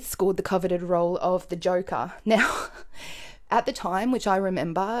Heath scored the coveted role of the Joker. Now, at the time, which I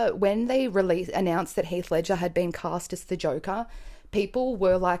remember, when they announced that Heath Ledger had been cast as the Joker, people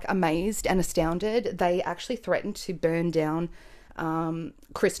were like amazed and astounded. They actually threatened to burn down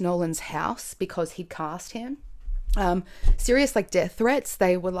Chris Nolan's house because he'd cast him. Serious like death threats.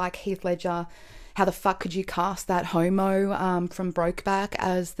 They were like, Heath Ledger, how the fuck could you cast that homo from Brokeback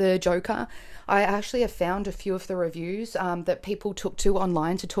as the Joker? I actually have found a few of the reviews that people took to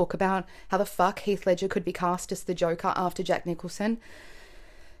online to talk about how the fuck Heath Ledger could be cast as the Joker after Jack Nicholson.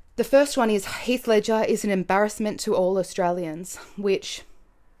 The first one is, Heath Ledger is an embarrassment to all Australians, which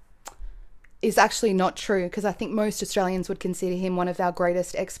is actually not true, because I think most Australians would consider him one of our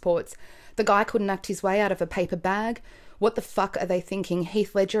greatest exports. The guy couldn't act his way out of a paper bag. What the fuck are they thinking?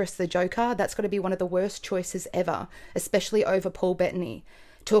 Heath Ledger as the Joker? That's got to be one of the worst choices ever, especially over Paul Bettany.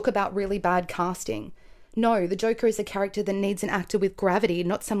 Talk about really bad casting. No, the Joker is a character that needs an actor with gravity,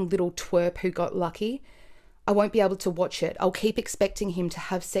 not some little twerp who got lucky. I won't be able to watch it. I'll keep expecting him to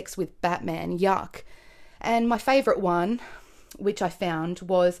have sex with Batman. Yuck. And my favourite one, which I found,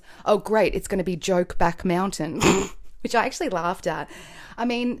 was, oh great, it's going to be Jokeback Mountain, which I actually laughed at. I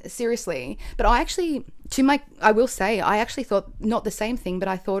mean, seriously. But I will say, I actually thought not the same thing, but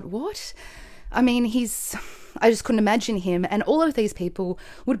I thought, what? I mean, I just couldn't imagine him. And all of these people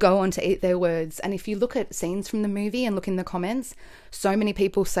would go on to eat their words. And if you look at scenes from the movie and look in the comments, so many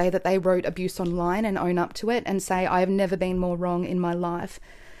people say that they wrote abuse online and own up to it and say, I have never been more wrong in my life.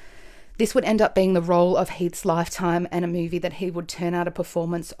 This would end up being the role of Heath's lifetime, and a movie that he would turn out a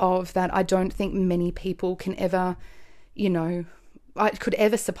performance of that I don't think many people can ever, could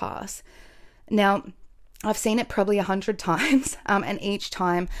ever surpass. Now, I've seen it probably 100 times, and each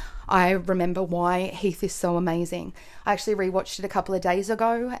time I remember why Heath is so amazing. I actually rewatched it a couple of days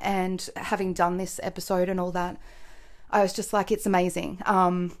ago, and having done this episode and all that, I was just like, it's amazing.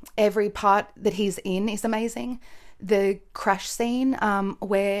 Every part that he's in is amazing. The crash scene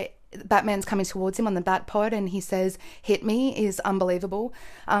where Batman's coming towards him on the Batpod and he says, hit me, is unbelievable.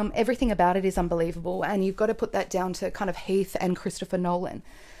 Everything about it is unbelievable, and you've got to put that down to kind of Heath and Christopher Nolan.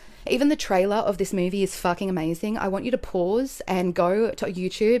 Even the trailer of this movie is fucking amazing. I want you to pause and go to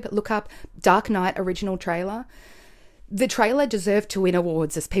YouTube, look up Dark Knight original trailer. The trailer deserved to win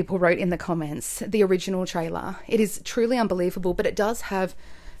awards, as people wrote in the comments. The original trailer. It is truly unbelievable, but it does have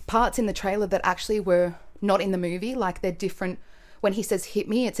parts in the trailer that actually were not in the movie. Like, they're different. When he says hit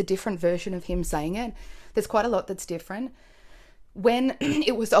me, it's a different version of him saying it. There's quite a lot that's different. When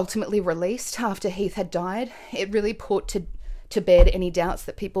it was ultimately released after Heath had died, it really put to bed any doubts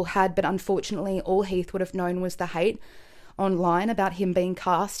that people had, but unfortunately all Heath would have known was the hate online about him being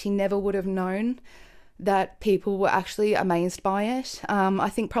cast. He never would have known that people were actually amazed by it. I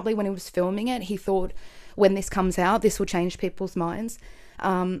think probably when he was filming it, he thought, when this comes out, this will change people's minds.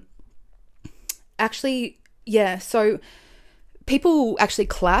 So people actually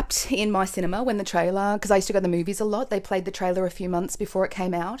clapped in my cinema when the trailer, because I used to go to the movies a lot, they played the trailer a few months before it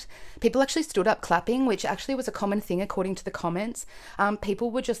came out. People actually stood up clapping, which actually was a common thing according to the comments. People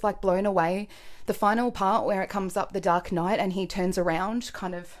were just like blown away. The final part where it comes up the Dark Knight and he turns around,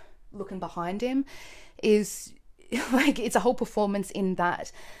 kind of looking behind him, is like, it's a whole performance in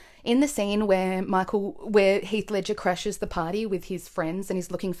that. In the scene where Heath Ledger crashes the party with his friends and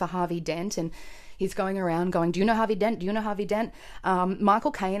he's looking for Harvey Dent, and he's going around going, do you know Harvey Dent? Do you know Harvey Dent?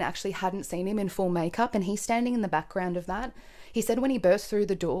 Michael Caine actually hadn't seen him in full makeup, and he's standing in the background of that. He said when he burst through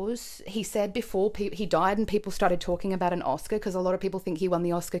the doors, he said before he died and people started talking about an Oscar, because a lot of people think he won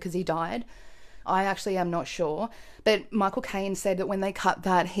the Oscar because he died. I actually am not sure. But Michael Caine said that when they cut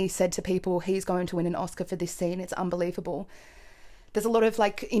that, he said to people, he's going to win an Oscar for this scene. It's unbelievable. There's a lot of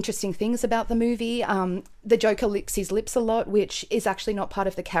like interesting things about the movie. The Joker licks his lips a lot, which is actually not part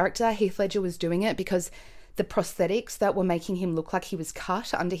of the character. Heath Ledger was doing it because the prosthetics that were making him look like he was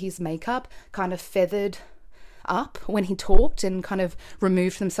cut under his makeup kind of feathered up when he talked and kind of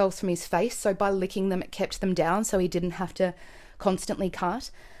removed themselves from his face. So by licking them, it kept them down so he didn't have to constantly cut.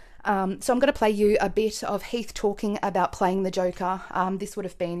 So I'm going to play you a bit of Heath talking about playing the Joker. This would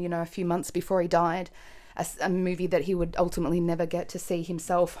have been, a few months before he died. A movie that he would ultimately never get to see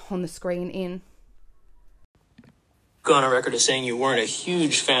himself on the screen in. Go on a record as saying you weren't a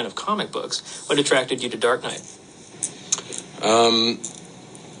huge fan of comic books. What attracted you to Dark Knight?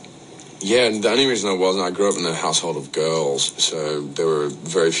 Yeah, the only reason I wasn't, I grew up in a household of girls, so there were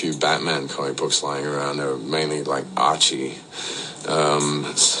very few Batman comic books lying around. They were mainly like Archie.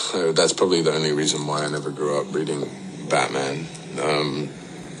 So that's probably the only reason why I never grew up reading Batman.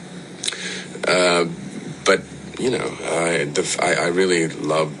 But I really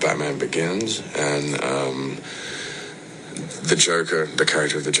love Batman Begins, and the Joker, the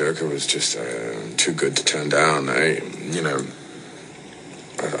character of the Joker, was just too good to turn down. I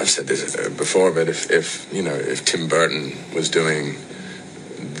I've said this before, but if Tim Burton was doing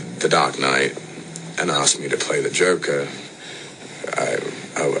The Dark Knight and asked me to play the Joker, I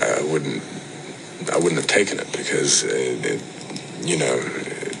wouldn't have taken it, because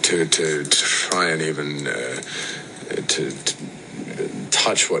to try and even to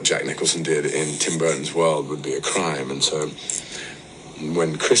touch what Jack Nicholson did in Tim Burton's world would be a crime. And so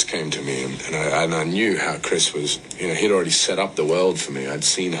when Chris came to me, and I knew how Chris was, he'd already set up the world for me. I'd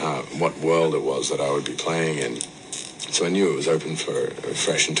seen what world it was that I would be playing in. So I knew it was open for a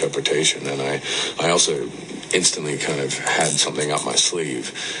fresh interpretation. And I also instantly kind of had something up my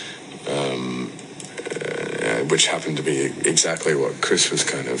sleeve, which happened to be exactly what Chris was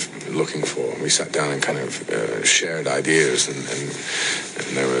kind of looking for. We sat down and kind of shared ideas, and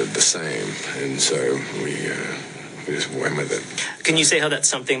they were the same. And so we just went with it. Can you say how that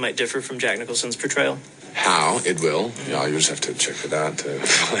something might differ from Jack Nicholson's portrayal? How it will? Yeah, you just have to check it out to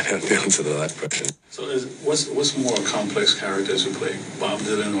find out the answer to that question. So what's more complex characters who play Bob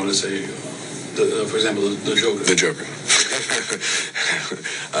Dylan, or let's say, for example, the Joker? The Joker.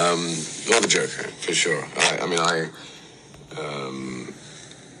 Well, the Joker, for sure. I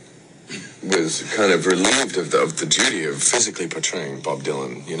was kind of relieved of the duty of physically portraying Bob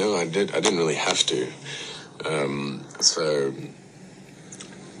Dylan. I didn't really have to.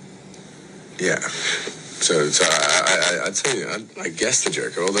 Yeah. So I'd say I guess the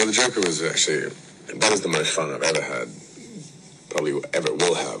Joker. Although the Joker was actually, that was the most fun I've ever had. Probably ever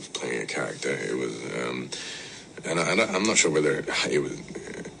will have, playing a character. It was, and I'm not sure whether it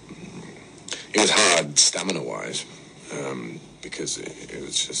was hard stamina-wise, because it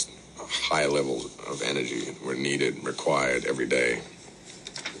was just high levels of energy were required every day.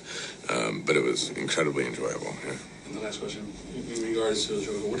 But it was incredibly enjoyable. Yeah. And the last question, in regards to the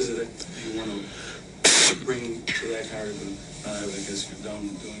Joker, what is it that you want to bring to that character? I guess you're done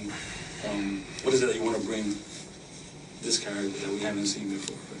doing. What is it that you want to bring this character that we haven't seen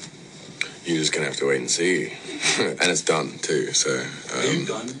before? You're just gonna have to wait and see, and it's done too. So. Are you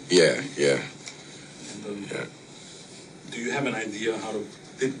done? Yeah. And, yeah. Do you have an idea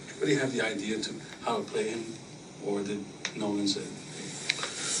did you really have the idea to how to play him, or did Nolan say,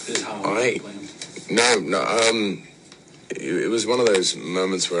 "This is how I play him"? No. It was one of those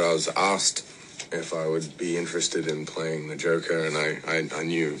moments where I was asked if I would be interested in playing the Joker, and I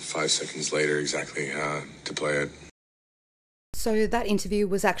knew 5 seconds later exactly how to play it. So that interview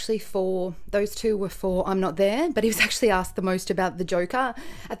was actually those two were for I'm Not There, but he was actually asked the most about the Joker.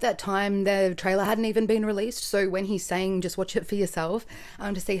 At that time, the trailer hadn't even been released, so when he's saying just watch it for yourself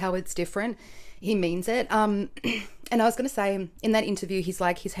to see how it's different, he means it. And I was going to say, in that interview, he's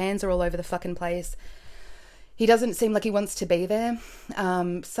like, his hands are all over the fucking place. He doesn't seem like he wants to be there.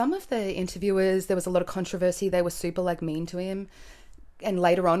 Some of the interviewers, there was a lot of controversy. They were super mean to him. And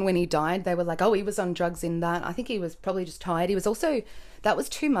later on when he died, they were like, oh, he was on drugs in that. I think he was probably just tired. He was also, that was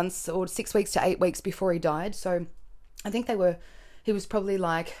 2 months or 6 weeks to 8 weeks before he died. So I think he was probably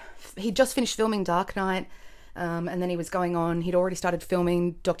he'd just finished filming Dark Knight. And then he was going on, he'd already started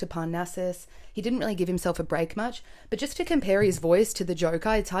filming Dr. Parnassus. He didn't really give himself a break much. But just to compare his voice to the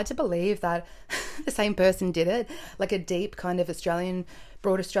Joker, it's hard to believe that the same person did it. Like a deep kind of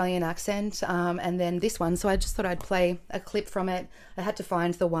broad Australian accent. And then this one, so I just thought I'd play a clip from it. I had to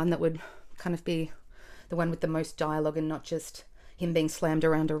find the one that would kind of be the one with the most dialogue and not just him being slammed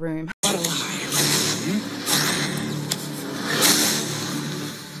around a room. You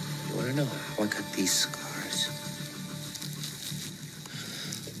want to know how I got these scars?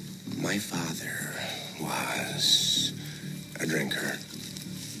 My father was a drinker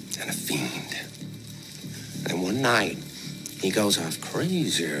and a fiend. And one night, he goes off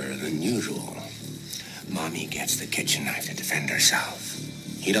crazier than usual. Mommy gets the kitchen knife to defend herself.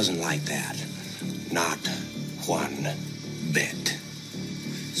 He doesn't like that. Not one bit.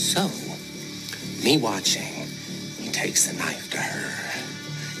 So, me watching, he takes the knife to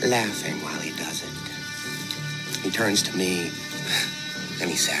her, laughing while he does it. He turns to me and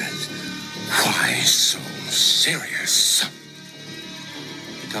he says, "Why so serious?"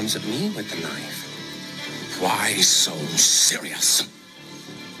 He comes at me with the knife. "Why so serious?"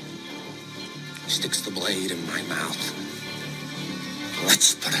 He sticks the blade in my mouth.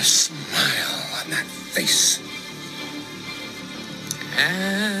 Let's put a smile on that face.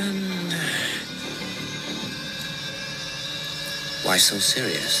 And why so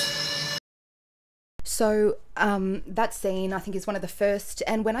serious? So that scene, I think, is one of the first.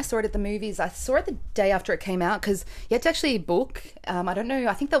 And when I saw it at the movies, I saw it the day after it came out because you had to actually book. I don't know.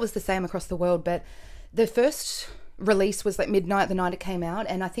 I think that was the same across the world. But the first release was like midnight the night it came out,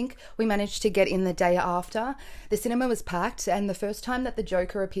 and I think we managed to get in the day after. The cinema was packed, and the first time that the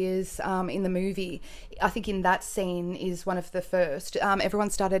Joker appears in the movie, I think in that scene is one of the first. Everyone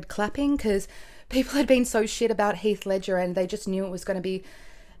started clapping because people had been so shit about Heath Ledger, and they just knew it was going to be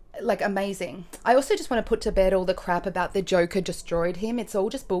like amazing. I also just want to put to bed all the crap about the Joker destroyed him. It's all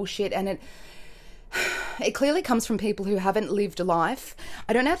just bullshit, and it clearly comes from people who haven't lived life.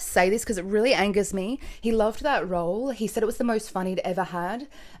 I don't know how to say this because it really angers me. He loved that role. He said it was the most fun he'd ever had.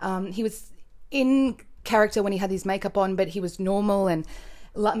 He was in character when he had his makeup on, but he was normal and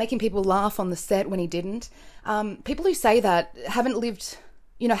making people laugh on the set when he didn't. People who say that haven't lived,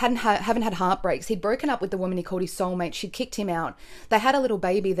 haven't had heartbreaks. He'd broken up with the woman he called his soulmate. She'd kicked him out. They had a little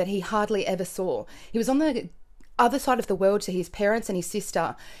baby that he hardly ever saw. He was on the other side of the world to his parents and his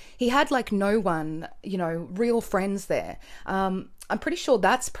sister. He had like no one, real friends there. I'm pretty sure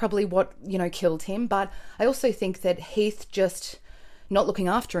that's probably what, killed him. But I also think that Heath just not looking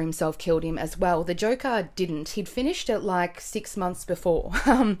after himself killed him as well. The Joker didn't. He'd finished it like 6 months before.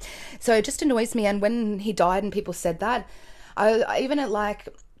 So it just annoys me. And when he died and people said that, I even at like,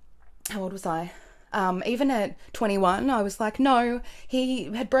 how old was I? Even at 21, I was like, no, he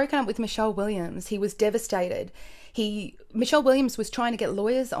had broken up with Michelle Williams. He was devastated. Michelle Williams was trying to get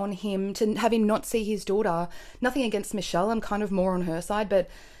lawyers on him to have him not see his daughter. Nothing against Michelle. I'm kind of more on her side, but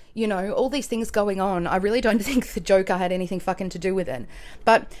all these things going on. I really don't think the Joker had anything fucking to do with it.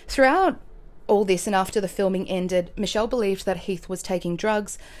 But throughout all this and after the filming ended, Michelle believed that Heath was taking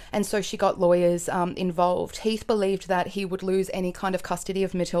drugs, and so she got lawyers involved. Heath believed that he would lose any kind of custody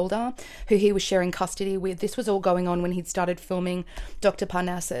of Matilda, who he was sharing custody with. This was all going on when he'd started filming Dr.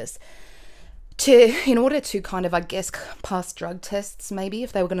 Parnassus. In order to kind of, I guess, pass drug tests, maybe,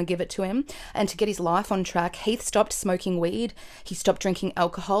 if they were going to give it to him, and to get his life on track, Heath stopped smoking weed, he stopped drinking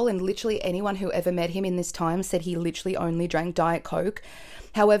alcohol, and literally anyone who ever met him in this time said he literally only drank Diet Coke.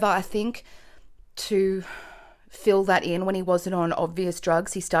 However, I think to fill that in, when he wasn't on obvious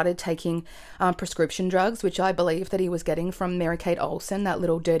drugs, he started taking prescription drugs, which I believe that he was getting from Mary-Kate Olsen, that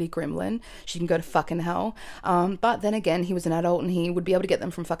little dirty gremlin. She can go to fucking hell. But then again, he was an adult and he would be able to get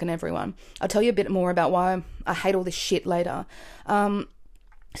them from fucking everyone. I'll tell you a bit more about why I hate all this shit later.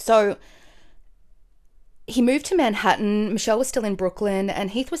 So he moved to Manhattan. Michelle was still in Brooklyn,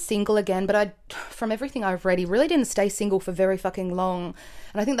 and Heath was single again, but from everything I've read, he really didn't stay single for very fucking long.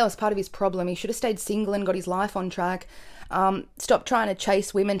 And I think that was part of his problem. He should have stayed single and got his life on track. Stop trying to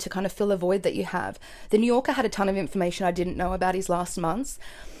chase women to kind of fill a void that you have. The New Yorker had a ton of information I didn't know about his last months.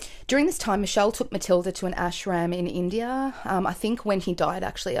 During this time, Michelle took Matilda to an ashram in India. I think when he died,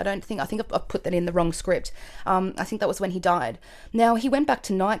 actually. I think I've put that in the wrong script. I think that was when he died. Now, he went back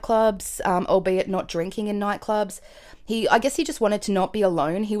to nightclubs, albeit not drinking in nightclubs. I guess he just wanted to not be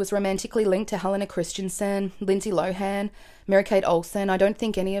alone. He was romantically linked to Helena Christensen, Lindsay Lohan, Mary-Kate Olsen. I don't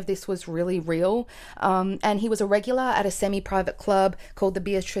think any of this was really real. And he was a regular at a semi-private club called the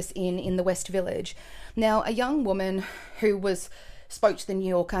Beatrice Inn in the West Village. Now, a young woman who spoke to the New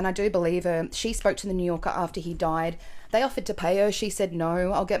Yorker, and I do believe her. She spoke to the New Yorker after he died. They offered to pay her. She said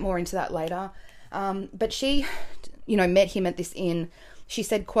no. I'll get more into that later. But she, met him at this inn. She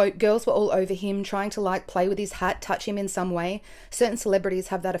said, quote, girls were all over him, trying to play with his hat, touch him in some way. Certain celebrities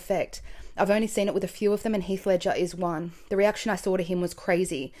have that effect. I've only seen it with a few of them, and Heath Ledger is one. The reaction I saw to him was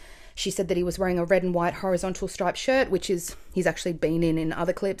crazy. She said that he was wearing a red and white horizontal striped shirt, which he's actually been in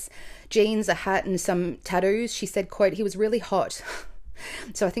other clips, jeans, a hat, and some tattoos. She said, quote, he was really hot.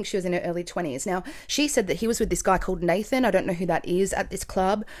 So I think she was in her early 20s. Now, she said that he was with this guy called Nathan. I don't know who that is at this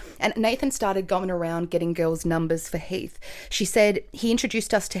club. And Nathan started going around getting girls' numbers for Heath. She said, he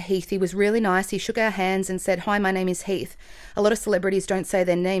introduced us to Heath. He was really nice. He shook our hands and said, hi, my name is Heath. A lot of celebrities don't say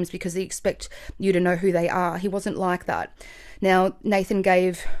their names because they expect you to know who they are. He wasn't like that. Now,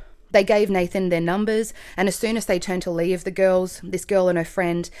 They gave Nathan their numbers, and as soon as they turned to leave, this girl and her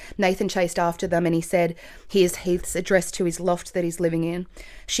friend, Nathan chased after them, and he said, here's Heath's address to his loft that he's living in.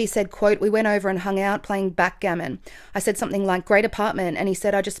 She said, quote, we went over and hung out playing backgammon. I said something like, great apartment, and he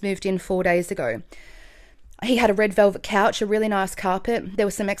said, I just moved in 4 days ago. He had a red velvet couch, a really nice carpet. There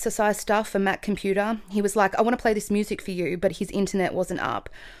was some exercise stuff, a Mac computer. He was like, I want to play this music for you, but his internet wasn't up.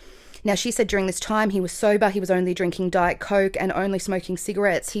 Now, she said during this time he was sober, he was only drinking Diet Coke and only smoking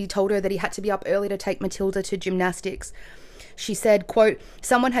cigarettes. He told her that he had to be up early to take Matilda to gymnastics. She said, quote,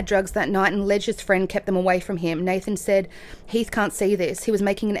 someone had drugs that night and Ledger's friend kept them away from him. Nathan said, Heath can't see this. He was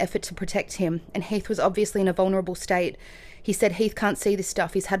making an effort to protect him, and Heath was obviously in a vulnerable state. He said, Heath can't see this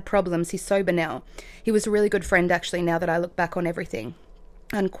stuff. He's had problems. He's sober now. He was a really good friend, actually, now that I look back on everything.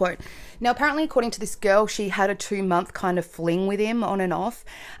 Unquote. Now, apparently, according to this girl, she had a 2-month kind of fling with him on and off.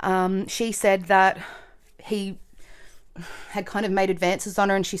 She said that he had kind of made advances on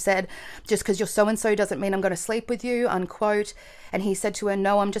her, and she said, just because you're so-and-so doesn't mean I'm going to sleep with you, unquote. And he said to her,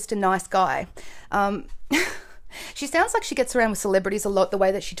 no, I'm just a nice guy. She sounds like she gets around with celebrities a lot, the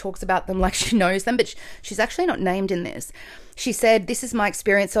way that she talks about them like she knows them, but she's actually not named in this. She said, this is my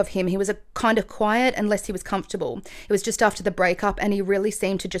experience of him. He was a kind of quiet unless he was comfortable. It was just after the breakup, and he really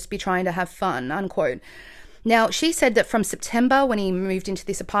seemed to just be trying to have fun, unquote. Now, she said that from September, when he moved into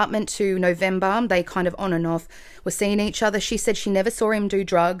this apartment, to November, they kind of on and off were seeing each other. She said she never saw him do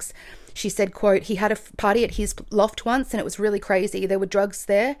drugs. She said, quote, he had a party at his loft once and it was really crazy. There were drugs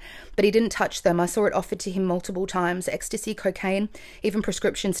there, but he didn't touch them. I saw it offered to him multiple times, ecstasy, cocaine, even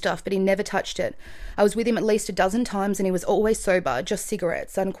prescription stuff, but he never touched it. I was with him at least a dozen times and he was always sober, just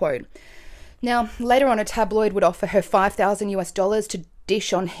cigarettes, unquote. Now, later on, a tabloid would offer her $5,000 to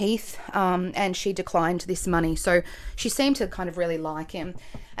dish on Heath, and she declined this money. So she seemed to kind of really like him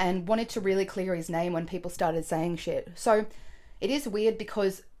and wanted to really clear his name when people started saying shit. So it is weird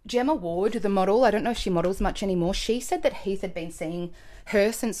because Gemma Ward, the model, I don't know if she models much anymore, she said that Heath had been seeing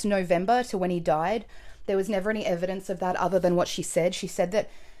her since November to when he died. There was never any evidence of that other than what she said. She said that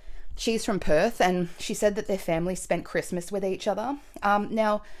she's from Perth, and she said that their family spent Christmas with each other.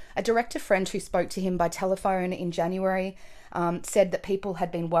 Now, a director friend who spoke to him by telephone in January said that people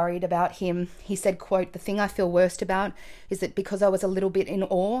had been worried about him. He said, quote, the thing I feel worst about is that because I was a little bit in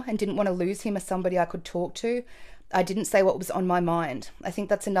awe and didn't want to lose him as somebody I could talk to, I didn't say what was on my mind. I think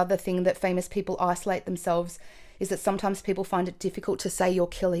that's another thing that famous people isolate themselves, is that sometimes people find it difficult to say you're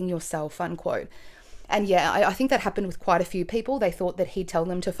killing yourself, unquote. And yeah, I think that happened with quite a few people. They thought that he'd tell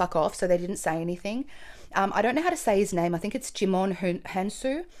them to fuck off, so they didn't say anything. I don't know how to say his name. I think it's Jimon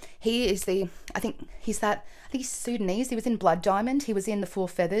Hansu. He is I think he's Sudanese. He was in Blood Diamond. He was in The Four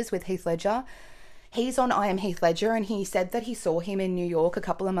Feathers with Heath Ledger. He's on I Am Heath Ledger, and he said that he saw him in New York a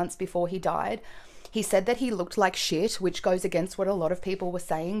couple of months before he died. He said that he looked like shit, which goes against what a lot of people were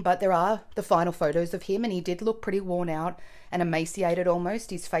saying, but there are the final photos of him, and he did look pretty worn out and emaciated almost.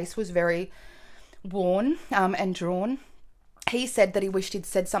 His face was very worn and drawn. He said that he wished he'd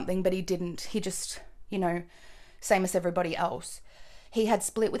said something, but he didn't. He just, same as everybody else. He had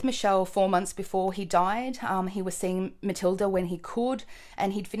split with Michelle 4 months before he died. He was seeing Matilda when he could,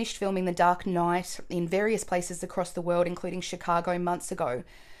 and he'd finished filming The Dark Knight in various places across the world, including Chicago months ago.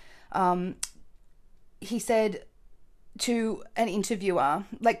 He said to an interviewer,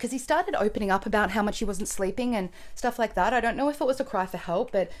 because he started opening up about how much he wasn't sleeping and stuff like that. I don't know if it was a cry for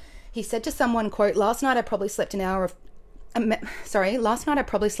help, but he said to someone, quote, last night I probably slept an average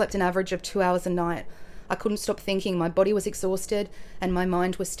of 2 hours a night. I couldn't stop thinking. My body was exhausted and my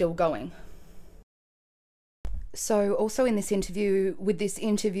mind was still going. So also in this interview with this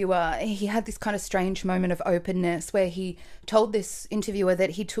interviewer, he had this kind of strange moment of openness where he told this interviewer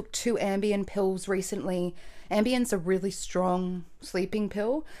that he took 2 Ambien pills recently. Ambien's a really strong sleeping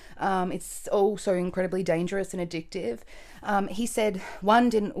pill. It's also incredibly dangerous and addictive. He said 1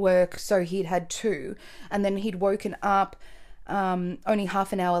 didn't work, so he'd had 2, and then he'd woken up only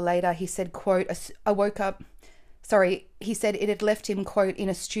half an hour later. He said, quote, he said it had left him, quote, in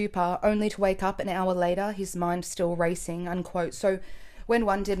a stupor, only to wake up an hour later, his mind still racing, unquote. So when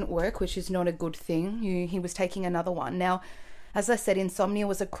 1 didn't work, which is not a good thing, he was taking another one. Now, as I said, insomnia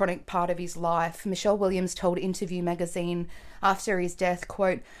was a chronic part of his life. Michelle Williams told Interview magazine after his death,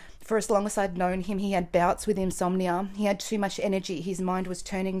 quote, for as long as I'd known him, he had bouts with insomnia. He had too much energy. His mind was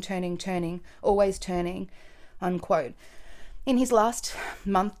turning, always turning, unquote. In his last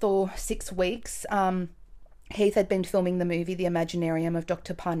month or 6 weeks, Heath had been filming the movie The Imaginarium of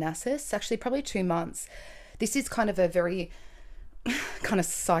Dr. Parnassus, actually probably 2 months. This is kind of a very kind of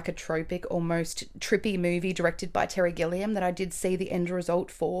psychotropic, almost trippy movie directed by Terry Gilliam that I did see the end result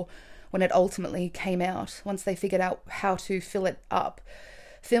for when it ultimately came out, once they figured out how to fill it up.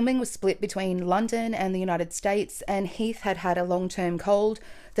 Filming was split between London and the United States, and Heath had had a long-term cold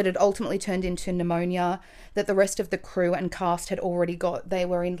that had ultimately turned into pneumonia that the rest of the crew and cast had already got. They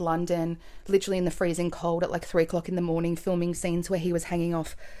were in London, literally in the freezing cold at 3 o'clock in the morning, filming scenes where he was hanging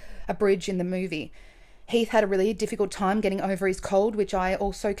off a bridge in the movie. Heath had a really difficult time getting over his cold, which I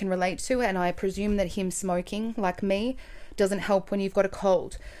also can relate to, and I presume that him smoking, like me, doesn't help when you've got a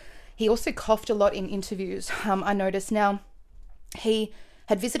cold. He also coughed a lot in interviews, I noticed. Now, he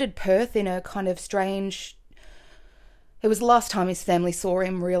had visited Perth in a kind of strange... It was the last time his family saw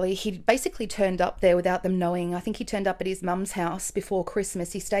him, really. He basically turned up there without them knowing. I think he turned up at his mum's house before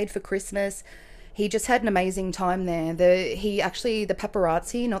Christmas. He stayed for Christmas. He just had an amazing time there. The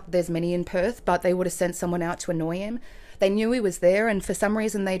paparazzi, not that there's many in Perth, but they would have sent someone out to annoy him. They knew he was there, and for some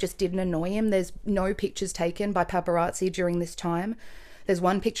reason they just didn't annoy him. There's no pictures taken by paparazzi during this time. There's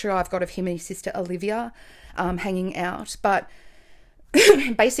one picture I've got of him and his sister Olivia, hanging out. But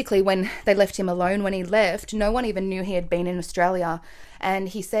basically, when they left him alone, when he left, no one even knew he had been in Australia. And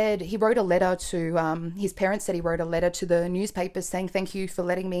he said he wrote a letter to, his parents said he wrote a letter to the newspapers saying, thank you for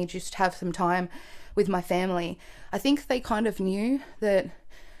letting me just have some time with my family. I think they kind of knew that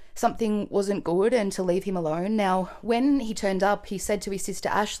something wasn't good and to leave him alone. Now, when he turned up, he said to his sister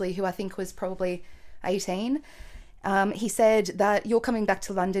Ashley, who I think was probably 18, he said that you're coming back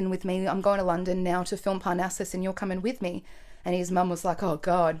to London with me. I'm going to London now to film Parnassus and you're coming with me. And his mum was like, oh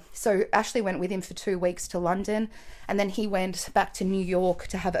God. So Ashley went with him for 2 weeks to London, and then he went back to New York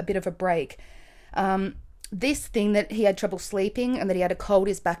to have a bit of a break. This thing that he had trouble sleeping and that he had a cold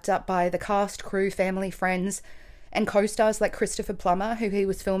is backed up by the cast, crew, family, friends, and co-stars like Christopher Plummer, who he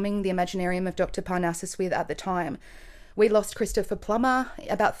was filming The Imaginarium of Dr. Parnassus with at the time. We lost Christopher Plummer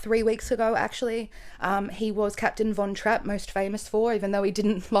about 3 weeks ago, actually. He was Captain Von Trapp, most famous for, even though he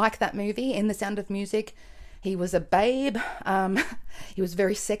didn't like that movie, in The Sound of Music. He was a babe. He was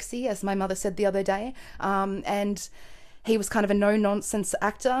very sexy, as my mother said the other day. And he was kind of a no-nonsense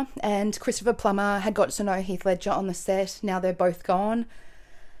actor. And Christopher Plummer had got to know Heath Ledger on the set. Now they're both gone.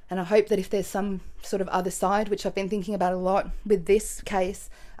 And I hope that if there's some sort of other side, which I've been thinking about a lot with this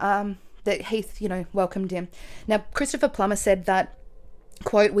case, that Heath, welcomed him. Now, Christopher Plummer said that,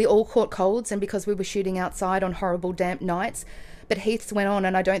 quote, we all caught colds and because we were shooting outside on horrible damp nights, but Heath's went on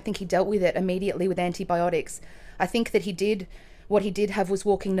and I don't think he dealt with it immediately with antibiotics. I think that what he did have was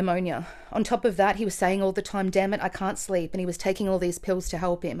walking pneumonia. On top of that, he was saying all the time, damn it, I can't sleep, and he was taking all these pills to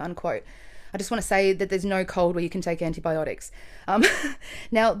help him, unquote. I just want to say that there's no cold where you can take antibiotics.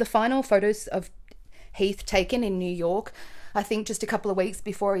 Now, the final photos of Heath taken in New York, I think just a couple of weeks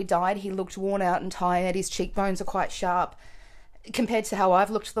before he died, he looked worn out and tired. His cheekbones are quite sharp. Compared to how I've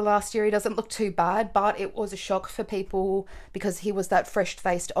looked the last year, he doesn't look too bad, but it was a shock for people because he was that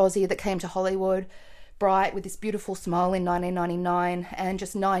fresh-faced Aussie that came to Hollywood, bright, with this beautiful smile in 1999, and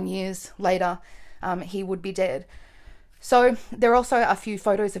just 9 years later, he would be dead. So there are also a few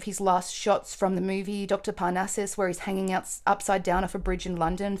photos of his last shots from the movie Dr. Parnassus, where he's hanging out upside down off a bridge in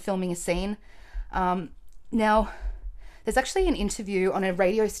London filming a scene. Now, there's actually an interview on a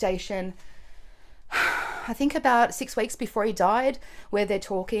radio station, I think about 6 weeks before he died, where they're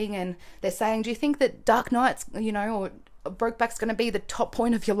talking and they're saying, do you think that Dark Knight's, or Brokeback's going to be the top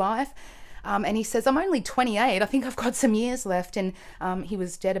point of your life? And he says, I'm only 28. I think I've got some years left. And he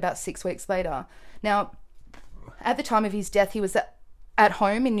was dead about 6 weeks later. Now, at the time of his death, he was at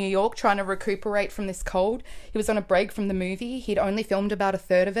home in New York trying to recuperate from this cold. He was on a break from the movie. He'd only filmed about a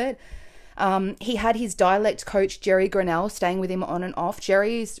third of it. He had his dialect coach, Jerry Grinnell, staying with him on and off.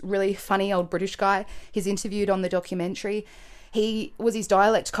 Jerry's really funny old British guy. He's interviewed on the documentary. He was his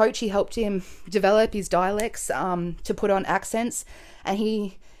dialect coach. He helped him develop his dialects to put on accents. And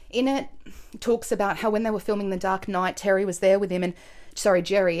he, in it, talks about how when they were filming The Dark Knight, Jerry,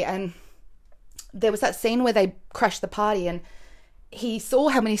 and there was that scene where they crashed the party and he saw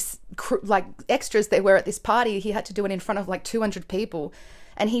how many extras there were at this party. He had to do it in front of 200 people.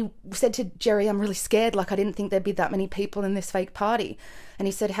 And he said to Jerry, I'm really scared. I didn't think there'd be that many people in this fake party. And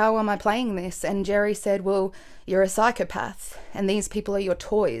he said, how am I playing this? And Jerry said, well, you're a psychopath and these people are your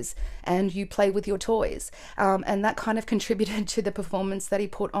toys and you play with your toys. And that kind of contributed to the performance that he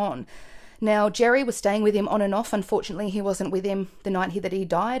put on. Now, Jerry was staying with him on and off. Unfortunately, he wasn't with him the night that he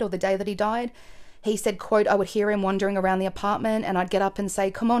died or the day that he died. He said, quote, I would hear him wandering around the apartment and I'd get up and say,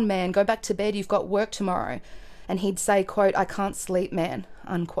 come on, man, go back to bed. You've got work tomorrow. And he'd say, quote, I can't sleep, man,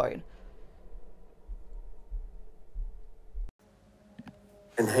 unquote.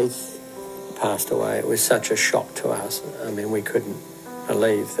 When Heath passed away, it was such a shock to us. I mean, we couldn't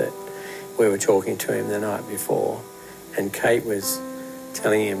believe that we were talking to him the night before and Kate was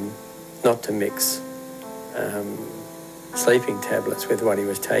telling him not to mix sleeping tablets with what he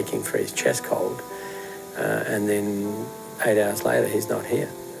was taking for his chest cold. And then 8 hours later, he's not here.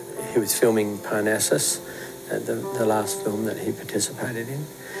 He was filming Parnassus, the last film that he participated in.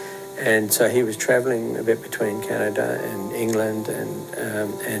 And so he was travelling a bit between Canada and England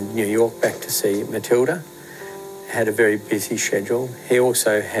and New York back to see Matilda. Had a very busy schedule. He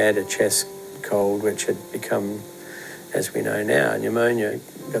also had a chest cold, which had become, as we know now, pneumonia.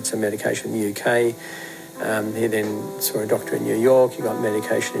 Got some medication in the UK. He then saw a doctor in New York. He got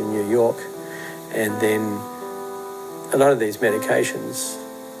medication in New York. And then a lot of these medications,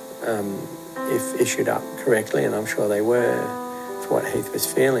 if issued up correctly, and I'm sure they were for what Heath was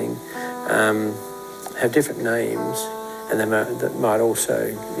feeling, have different names, and they might also,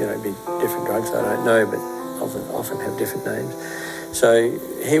 be different drugs. I don't know, but often have different names. So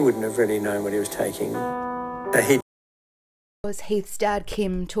he wouldn't have really known what he was taking. He Was Heath's dad,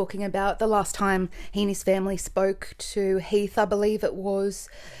 Kim, talking about the last time he and his family spoke to Heath. I believe it was,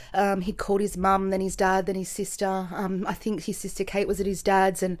 he'd called his mum, then his dad, then his sister. I think his sister Kate was at his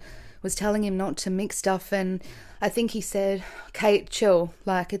dad's and was telling him not to mix stuff. And I think he said, Kate, chill,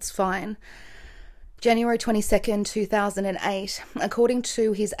 like, it's fine. January 22nd, 2008. According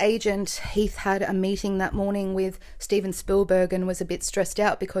to his agent, Heath had a meeting that morning with Steven Spielberg and was a bit stressed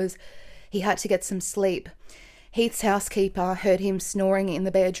out because he had to get some sleep. Heath's housekeeper heard him snoring in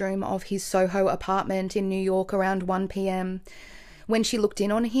the bedroom of his Soho apartment in New York around 1 p.m. When she looked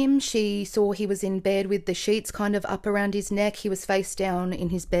in on him, she saw he was in bed with the sheets kind of up around his neck. He was face down in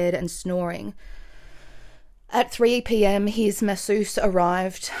his bed and snoring. At 3 p.m, his masseuse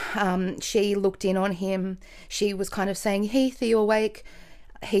arrived. She looked in on him. She was kind of saying, Heath, are you awake?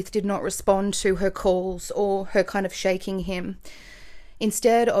 Heath did not respond to her calls or her kind of shaking him.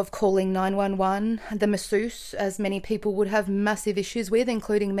 Instead of calling 911, the masseuse, as many people would have massive issues with,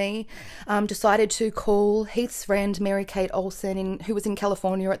 including me, decided to call Heath's friend Mary-Kate Olsen, who was in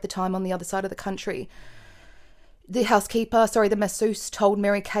California at the time on the other side of the country. The masseuse told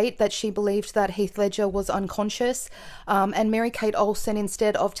Mary-Kate that she believed that Heath Ledger was unconscious, and Mary-Kate Olsen,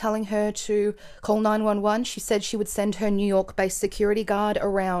 instead of telling her to call 911, she said she would send her New York-based security guard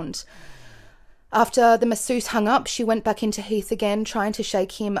around. After the masseuse hung up, she went back into Heath again, trying to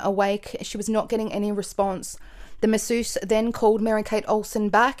shake him awake. She was not getting any response. The masseuse then called Mary-Kate Olsen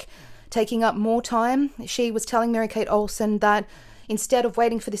back, taking up more time. She was telling Mary-Kate Olsen that instead of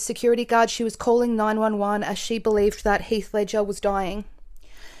waiting for the security guard, she was calling 911 as she believed that Heath Ledger was dying.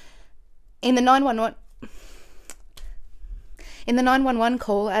 In the 911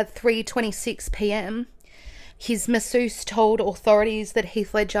 call at 3:26 p.m, his masseuse told authorities that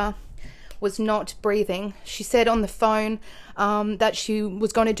Heath Ledger was not breathing. She said on the phone that she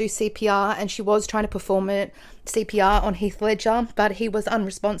was going to do CPR, and she was trying to perform CPR on Heath Ledger, but he was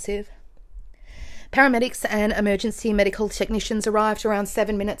unresponsive. Paramedics and emergency medical technicians arrived around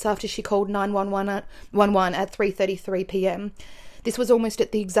 7 minutes after she called 911 at 3:33 p.m. This was almost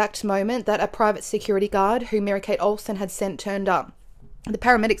at the exact moment that a private security guard who Mary-Kate Olsen had sent turned up. The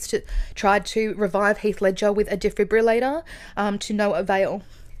paramedics tried to revive Heath Ledger with a defibrillator to no avail.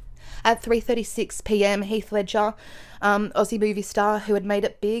 At 3:36 p.m, Heath Ledger, Aussie movie star who had made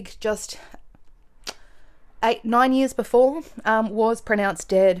it big just 9 years before, was pronounced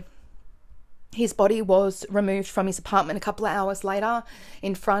dead. His body was removed from his apartment a couple of hours later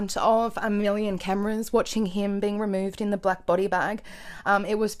in front of 1 million cameras watching him being removed in the black body bag.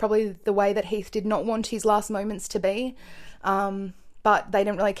 It was probably the way that Heath did not want his last moments to be, but they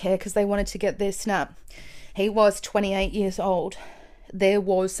didn't really care because they wanted to get their snap. He was 28 years old. There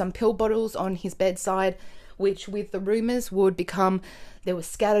was some pill bottles on his bedside, which with the rumours there were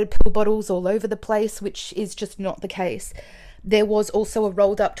scattered pill bottles all over the place, which is just not the case. There was also a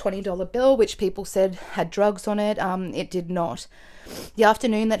rolled up $20 bill, which people said had drugs on it. It did not. The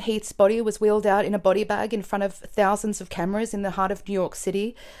afternoon that Heath's body was wheeled out in a body bag in front of thousands of cameras in the heart of New York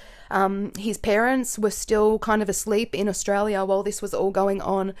City, his parents were still kind of asleep in Australia while this was all going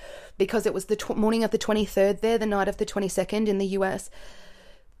on, because it was the morning of the 23rd there, the night of the 22nd in the US.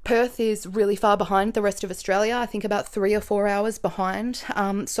 Perth is really far behind the rest of Australia, I think about 3 or 4 hours behind.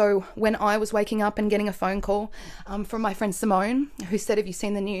 So when I was waking up and getting a phone call from my friend Simone, who said, have you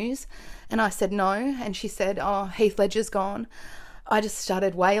seen the news? And I said no, and she said, oh, Heath Ledger's gone. I just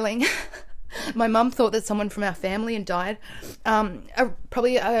started wailing. My mum thought that someone from our family had died.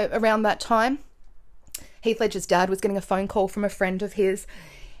 Probably around that time, Heath Ledger's dad was getting a phone call from a friend of his.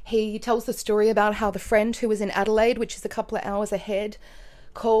 He tells the story about how the friend who was in Adelaide, which is a couple of hours ahead,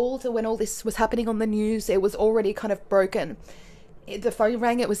 called when all this was happening on the news. It was already kind of broken. The phone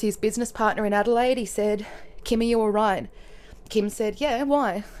rang. It was his business partner in Adelaide. He said, Kim, are you all right? Kim said, yeah,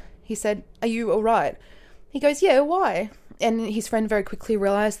 why? He said, are you all right? He goes, yeah, why? And his friend very quickly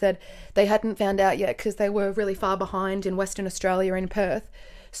realised that they hadn't found out yet because they were really far behind in Western Australia in Perth.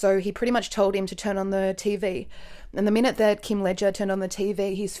 So he pretty much told him to turn on the TV. And the minute that Kim Ledger turned on the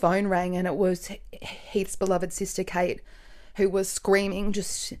TV, his phone rang, and it was Heath's beloved sister Kate, who was screaming,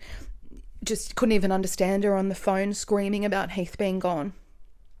 just couldn't even understand her on the phone, screaming about Heath being gone.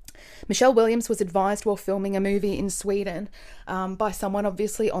 Michelle Williams was advised while filming a movie in Sweden by someone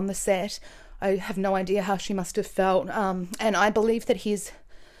obviously on the set. I have no idea how she must have felt. And I believe that his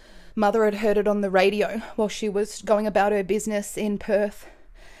mother had heard it on the radio while she was going about her business in Perth.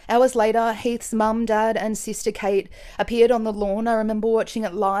 Hours later, Heath's mum, dad and sister Kate appeared on the lawn. I remember watching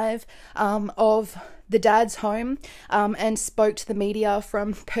it live, of the dad's home and spoke to the media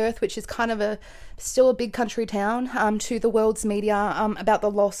from Perth, which is kind of still a big country town, to the world's media about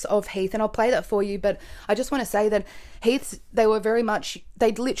the loss of Heath. And I'll play that for you, but I just want to say that Heath,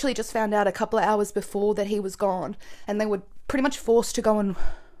 they'd literally just found out a couple of hours before that he was gone, and they were pretty much forced to go and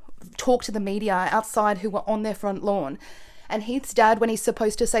talk to the media outside who were on their front lawn. And Heath's dad, when he's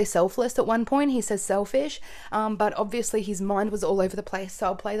supposed to say selfless at one point, he says selfish, but obviously his mind was all over the place. So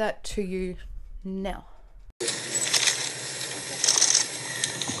I'll play that to you now.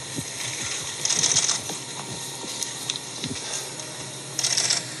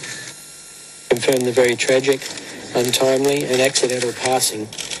 Confirm the very tragic, untimely and accidental passing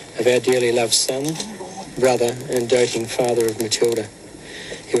of our dearly loved son, brother and doting father of Matilda.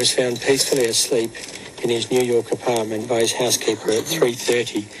 He was found peacefully asleep in his New York apartment by his housekeeper at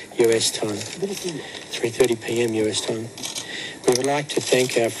 3:30 p.m. US time. We would like to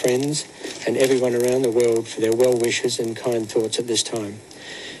thank our friends and everyone around the world for their well wishes and kind thoughts at this time.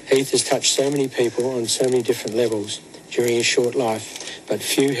 Heath has touched so many people on so many different levels during his short life, but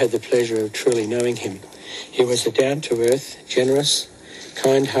few had the pleasure of truly knowing him. He was a down-to-earth, generous,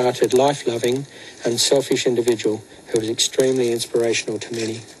 kind-hearted, life-loving, unselfish individual who was extremely inspirational to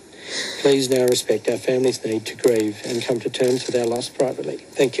many. Please now respect our family's need to grieve and come to terms with our loss privately.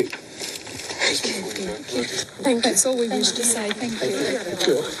 Thank you. That's all we wish to say. Thank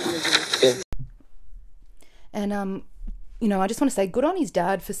you. Yeah. And I just want to say good on his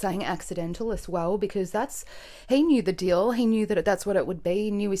dad for saying accidental as well, because he knew the deal. He knew that that's what it would be.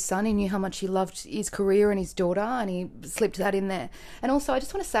 He knew his son. He knew how much he loved his career and his daughter, and he slipped that in there. And also, I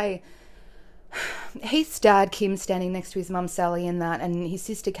just want to say, Heath's dad, Kim's standing next to his mum Sally in that, and his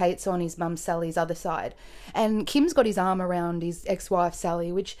sister Kate's on his mum Sally's other side. And Kim's got his arm around his ex-wife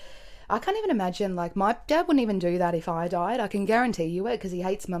Sally, which I can't even imagine. Like, my dad wouldn't even do that if I died. I can guarantee you it, because he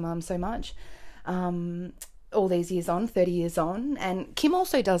hates my mum so much. All these years on, 30 years on. And Kim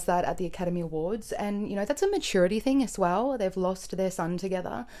also does that at the Academy Awards. And, that's a maturity thing as well. They've lost their son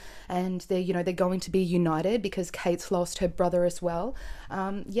together, and they're going to be united because Kate's lost her brother as well.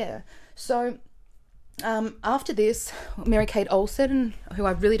 So after this, Mary-Kate Olsen, who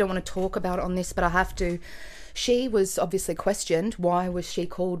I really don't want to talk about on this, but I have to, she was obviously questioned. Why was she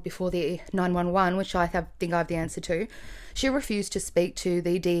called before the 911, which I think I have the answer to. She refused to speak to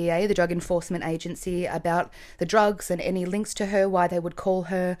the DEA, the Drug Enforcement Agency, about the drugs and any links to her, why they would call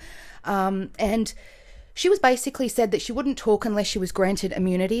her. And she was basically said that she wouldn't talk unless she was granted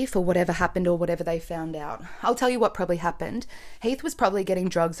immunity for whatever happened or whatever they found out. I'll tell you what probably happened. Heath was probably getting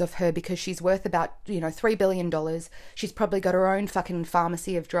drugs off her because she's worth about, $3 billion. She's probably got her own fucking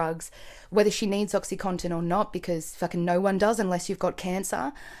pharmacy of drugs, whether she needs OxyContin or not, because fucking no one does unless you've got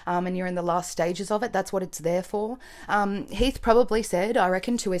cancer and you're in the last stages of it. That's what it's there for. Heath probably said, I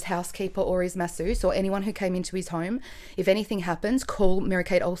reckon, to his housekeeper or his masseuse or anyone who came into his home, if anything happens, call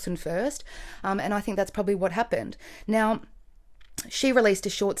Mary-Kate Olsen first. And I think that's probably what happened. Now, she released a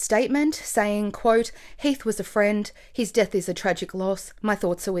short statement saying, quote, Heath was a friend. His death is a tragic loss. My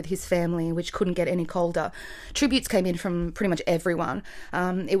thoughts are with his family, which couldn't get any colder. Tributes came in from pretty much everyone.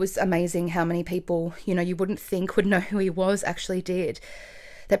 It was amazing how many people, you wouldn't think would know who he was actually did.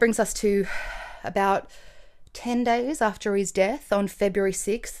 That brings us to about 10 days after his death on February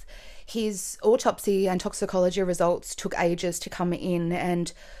 6th. His autopsy and toxicology results took ages to come in,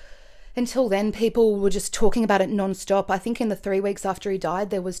 and until then, people were just talking about it non-stop. I think in the 3 weeks after he died,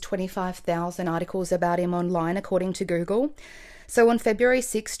 there was 25,000 articles about him online, according to Google. So on February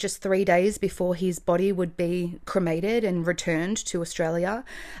 6th, just 3 days before his body would be cremated and returned to Australia,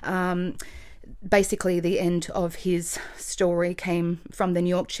 basically the end of his story came from the New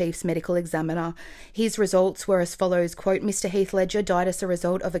York Chief's medical examiner. His results were as follows, quote, Mr. Heath Ledger died as a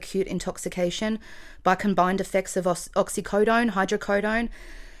result of acute intoxication by combined effects of oxycodone, hydrocodone,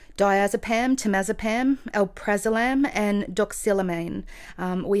 diazepam, temazepam, alprazolam, and doxylamine.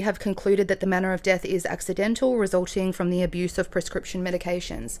 We have concluded that the manner of death is accidental, resulting from the abuse of prescription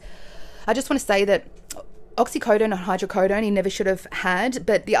medications. I just want to say that oxycodone and hydrocodone he never should have had,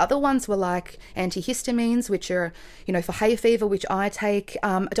 but the other ones were like antihistamines, which are, for hay fever, which I take.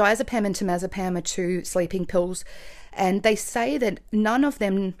 Diazepam and temazepam are 2 sleeping pills. And they say that none of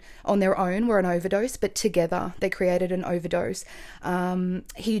them on their own were an overdose, but together they created an overdose.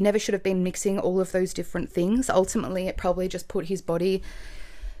 He never should have been mixing all of those different things. Ultimately, it probably just put his body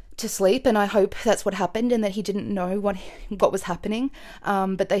to sleep, and I hope that's what happened and that he didn't know what was happening.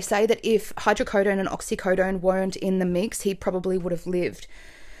 But they say that if hydrocodone and oxycodone weren't in the mix, he probably would have lived.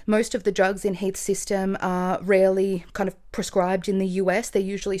 Most of the drugs in Heath's system are rarely kind of prescribed in the US. They're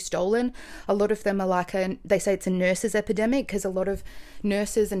usually stolen. A lot of them are they say it's a nurses epidemic because a lot of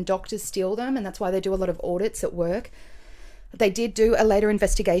nurses and doctors steal them, and that's why they do a lot of audits at work. They did do a later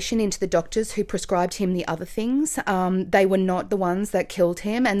investigation into the doctors who prescribed him the other things. They were not the ones that killed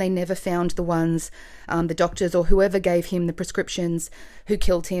him, and they never found the ones, the doctors or whoever gave him the prescriptions who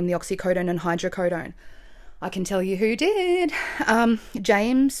killed him, the oxycodone and hydrocodone. I can tell you who did.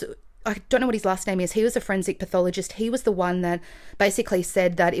 James, I don't know what his last name is. He was a forensic pathologist. He was the one that basically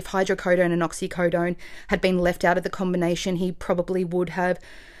said that if hydrocodone and oxycodone had been left out of the combination, he probably would have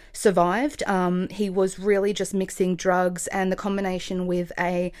survived. He was really just mixing drugs, and the combination with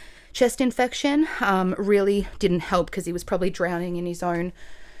a chest infection really didn't help because he was probably drowning in his own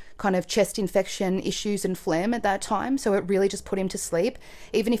kind of chest infection issues and phlegm at that time, so it really just put him to sleep.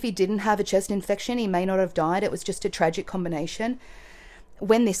 Even if he didn't have a chest infection, he may not have died. It was just a tragic combination.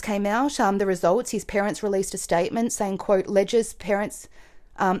 When this came out, the results, his parents released a statement saying, quote, today's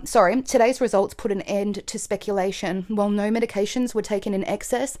results put an end to speculation. While no medications were taken in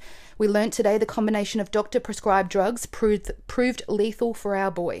excess, we learnt today the combination of doctor-prescribed drugs proved lethal for our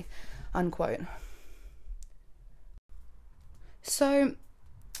boy, unquote. So,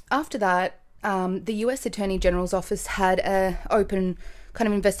 after that, the US Attorney General's office had an open kind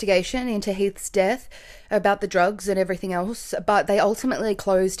of investigation into Heath's death about the drugs and everything else, but they ultimately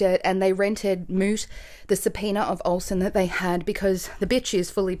closed it and they rented Moot the subpoena of Olsen that they had because the bitch is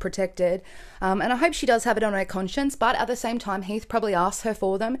fully protected. And I hope she does have it on her conscience, but at the same time, Heath probably asked her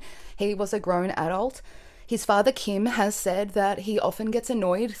for them. He was a grown adult. His father, Kim, has said that he often gets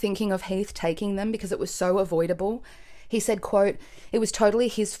annoyed thinking of Heath taking them because it was so avoidable. He said, quote, "It was totally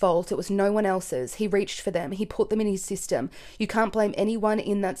his fault. It was no one else's. He reached for them. He put them in his system. You can't blame anyone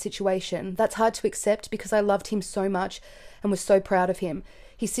in that situation. That's hard to accept because I loved him so much and was so proud of him.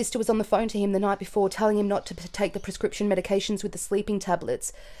 His sister was on the phone to him the night before telling him not to take the prescription medications with the sleeping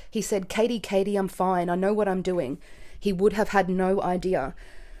tablets. He said, 'Katie, I'm fine. I know what I'm doing.' He would have had no idea."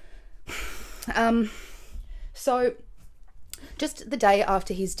 So just the day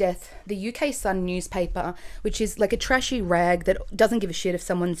after his death, the UK Sun newspaper, which is like a trashy rag that doesn't give a shit if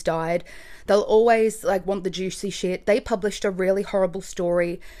someone's died, they'll always want the juicy shit. They published a really horrible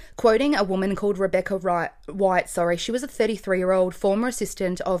story quoting a woman called Rebecca White. She was a 33-year-old former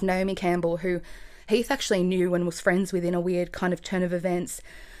assistant of Naomi Campbell, who Heath actually knew and was friends with in a weird kind of turn of events.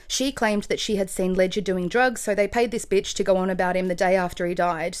 She claimed that she had seen Ledger doing drugs, so they paid this bitch to go on about him the day after he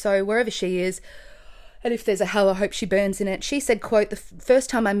died. So wherever she is, and if there's a hell, I hope she burns in it. She said, quote, "The first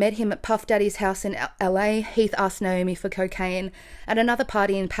time I met him at Puff Daddy's house in LA, Heath asked Naomi for cocaine. At another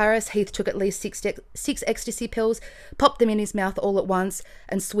party in Paris, Heath took at least six ecstasy pills, popped them in his mouth all at once,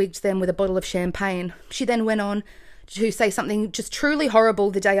 and swigged them with a bottle of champagne." She then went on to say something just truly horrible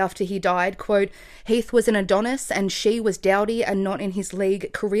the day after he died. Quote, "Heath was an Adonis and she was dowdy and not in his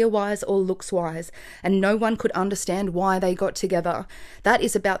league career-wise or looks-wise, and no one could understand why they got together. That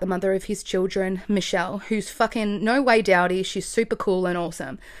is about the mother of his children, Michelle, who's fucking no way dowdy. She's super cool and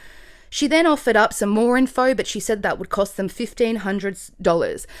awesome." She then offered up some more info, but she said that would cost them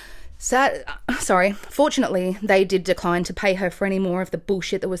 $1,500. Fortunately, they did decline to pay her for any more of the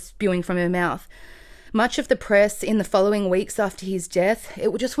bullshit that was spewing from her mouth. Much of the press in the following weeks after his death,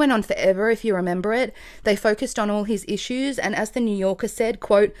 it just went on forever if you remember it. They focused on all his issues, and as the New Yorker said,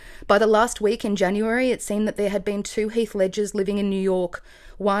 quote, "By the last week in January, it seemed that there had been 2 Heath Ledgers living in New York.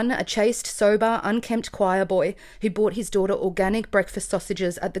 One, a chaste, sober, unkempt choir boy who bought his daughter organic breakfast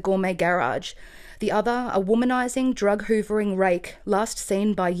sausages at the Gourmet Garage. The other, a womanizing, drug-hoovering rake, last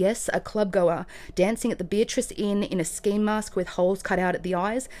seen by, yes, a club-goer, dancing at the Beatrice Inn in a ski mask with holes cut out at the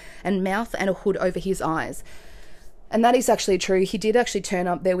eyes and mouth and a hood over his eyes." And that is actually true. He did actually turn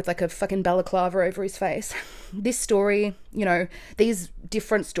up there with a fucking balaclava over his face. This story, these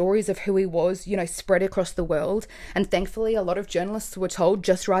different stories of who he was, spread across the world. And thankfully, a lot of journalists were told,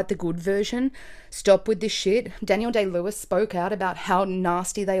 just write the good version. Stop with this shit. Daniel Day-Lewis spoke out about how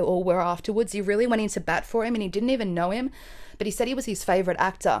nasty they all were afterwards. He really went into bat for him and he didn't even know him. But he said he was his favourite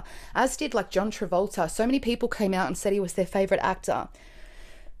actor. As did John Travolta. So many people came out and said he was their favourite actor.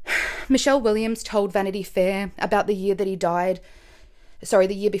 Michelle Williams told Vanity Fair about the year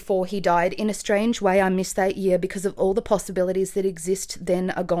before he died, "In a strange way, I miss that year because of all the possibilities that exist then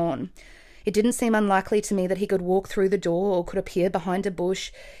are gone. It didn't seem unlikely to me that he could walk through the door or could appear behind a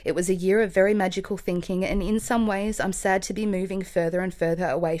bush. It was a year of very magical thinking, and in some ways I'm sad to be moving further and further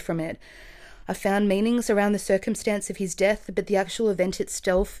away from it. I found meanings around the circumstance of his death, but the actual event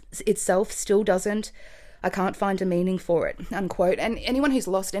itself still doesn't. I can't find a meaning for it," unquote. And anyone who's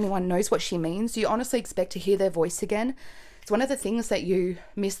lost anyone knows what she means. You honestly expect to hear their voice again. It's It's one of the things that you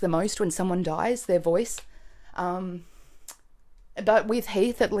miss the most when someone dies, their voice. But with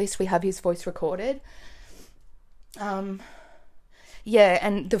Heath, at least we have his voice recorded. Yeah,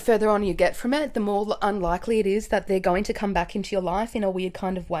 and the further on you get from it, the more unlikely it is that they're going to come back into your life in a weird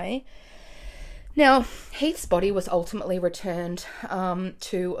kind of way. Now, Heath's body was ultimately returned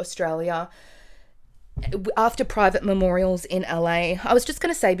to Australia after private memorials in LA. I was just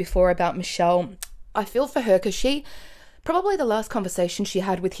going to say before about Michelle, I feel for her because probably the last conversation she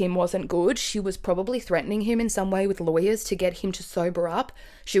had with him wasn't good. She was probably threatening him in some way with lawyers to get him to sober up.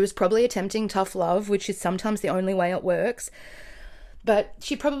 She was probably attempting tough love, which is sometimes the only way it works. But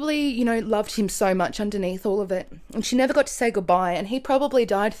she probably, loved him so much underneath all of it. And she never got to say goodbye. And he probably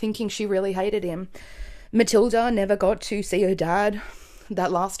died thinking she really hated him. Matilda never got to see her dad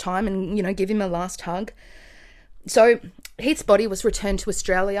that last time and, give him a last hug. So Heath's body was returned to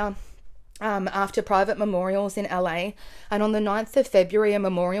Australia after private memorials in LA. And on the 9th of February, a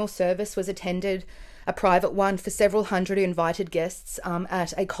memorial service was attended, a private one for several hundred invited guests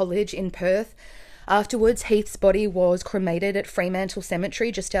at a college in Perth. Afterwards, Heath's body was cremated at Fremantle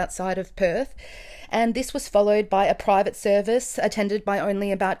Cemetery just outside of Perth, and this was followed by a private service attended by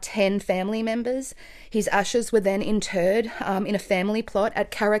only about 10 family members. His ashes were then interred in a family plot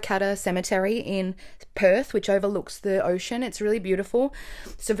at Karrakatta Cemetery in Perth, which overlooks the ocean. It's really beautiful.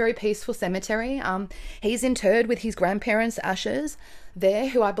 It's a very peaceful cemetery. He's interred with his grandparents' ashes there,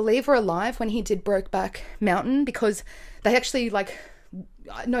 who I believe were alive when he did Brokeback Mountain, because they actually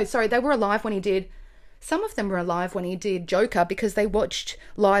they were alive when he did. Some of them were alive when he did Joker because they watched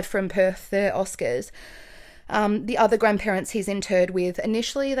live from Perth the Oscars. The other grandparents he's interred with,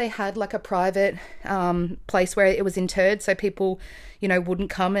 initially they had like a private place where it was interred so people, wouldn't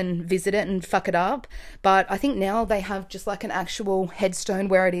come and visit it and fuck it up. But I think now they have just like an actual headstone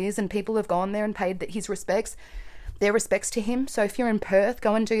where it is, and people have gone there and paid their respects to him. So if you're in Perth,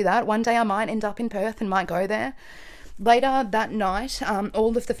 go and do that. One day I might end up in Perth and might go there. Later that night,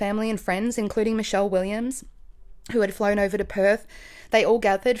 all of the family and friends, including Michelle Williams, who had flown over to Perth, they all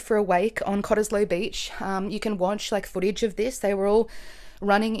gathered for a wake on Cottesloe Beach. You can watch footage of this. They were all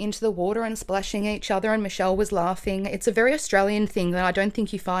running into the water and splashing each other, and Michelle was laughing. It's a very Australian thing that I don't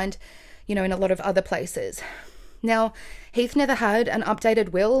think you find, in a lot of other places. Now, Heath never had an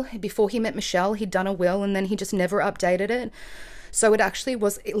updated will. Before he met Michelle, he'd done a will and then he just never updated it. So it actually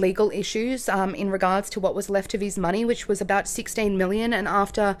was legal issues in regards to what was left of his money, which was about $16 million. And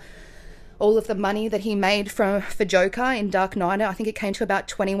after all of the money that he made for Joker in Dark Knight, I think it came to about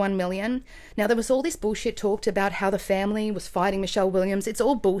 $21 million. Now, there was all this bullshit talked about how the family was fighting Michelle Williams. It's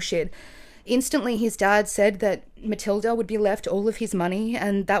all bullshit. Instantly, his dad said that Matilda would be left all of his money,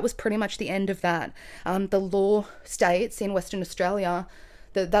 and that was pretty much the end of that. The law states in Western Australia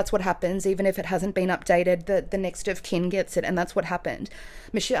that's what happens. Even if it hasn't been updated, the next of kin gets it, and that's what happened.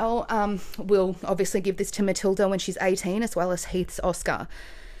 Michelle will obviously give this to Matilda when she's 18, as well as Heath's Oscar.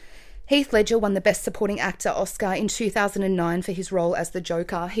 Heath Ledger won the Best Supporting Actor Oscar in 2009 for his role as the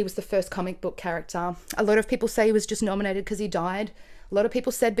Joker. He was the first comic book character. A lot of people say he was just nominated because he died. A lot of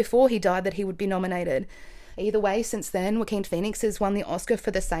people said before he died that he would be nominated. Either way, since then, Joaquin Phoenix has won the Oscar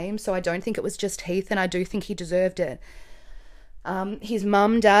for the same, so I don't think it was just Heath, and I do think he deserved it. His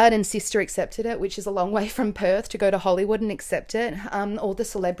mum, dad and sister accepted it, which is a long way from Perth to go to Hollywood and accept it. All the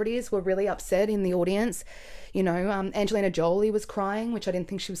celebrities were really upset in the audience. Angelina Jolie was crying, which I didn't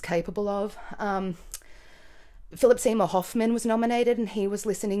think she was capable of. Philip Seymour Hoffman was nominated and he was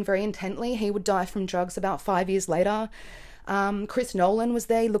listening very intently. He would die from drugs about 5 years later. Chris Nolan was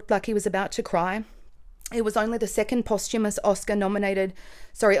there. He looked like he was about to cry. It was only the second posthumous Oscar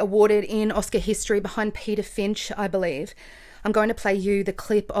awarded in Oscar history, behind Peter Finch, I believe. I'm going to play you the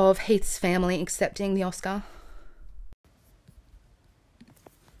clip of Heath's family accepting the Oscar.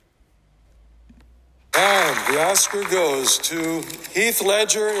 And the Oscar goes to Heath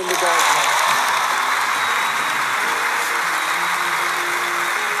Ledger in The Dark Knight.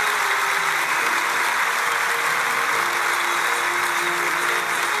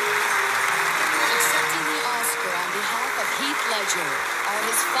 Accepting the Oscar on behalf of Heath Ledger are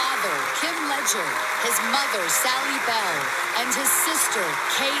his father, Kim Ledger, his mother, Sally Bell, and his sister,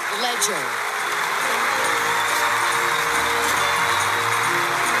 Kate Ledger.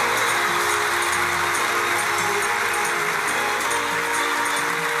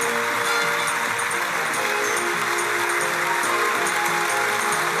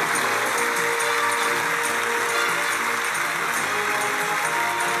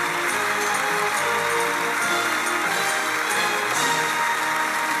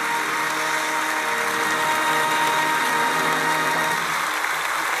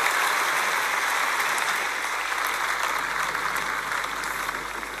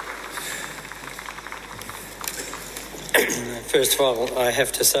 First of all, I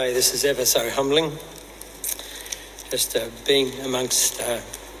have to say this is ever so humbling, just being amongst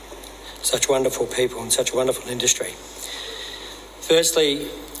such wonderful people in such a wonderful industry. Firstly,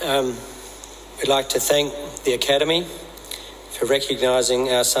 we'd like to thank the Academy for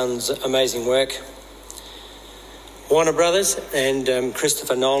recognising our son's amazing work. Warner Brothers and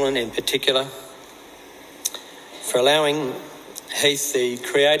Christopher Nolan in particular for allowing Heath the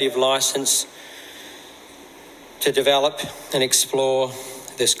creative licence to develop and explore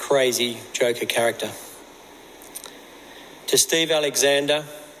this crazy Joker character. To Steve Alexander,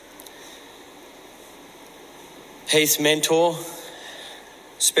 Heath's mentor,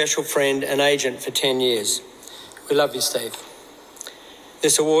 special friend and agent for 10 years. We love you, Steve.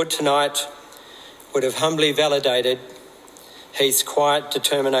 This award tonight would have humbly validated Heath's quiet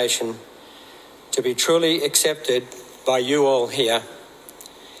determination to be truly accepted by you all here,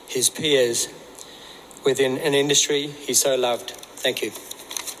 his peers, within an industry he so loved. Thank you.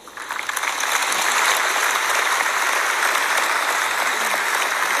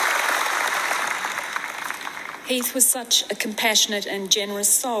 Heath was such a compassionate and generous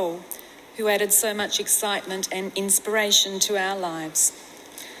soul who added so much excitement and inspiration to our lives.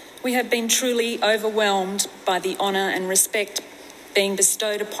 We have been truly overwhelmed by the honour and respect being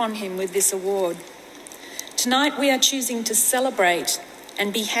bestowed upon him with this award. Tonight we are choosing to celebrate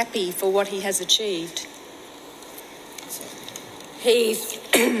and be happy for what he has achieved. Heath,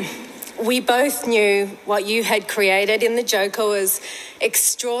 we both knew what you had created in the Joker was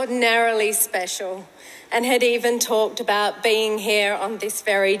extraordinarily special and had even talked about being here on this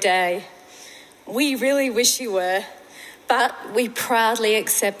very day. We really wish you were, but we proudly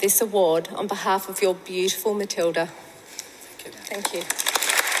accept this award on behalf of your beautiful Matilda. Thank you.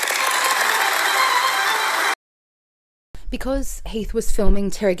 Because Heath was filming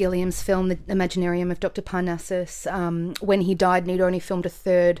Terry Gilliam's film, The Imaginarium of Dr. Parnassus, when he died and he'd only filmed a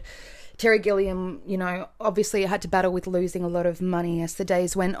third, Terry Gilliam, you know, obviously had to battle with losing a lot of money as the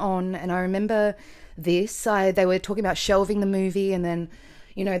days went on. And I remember this, they were talking about shelving the movie, and then,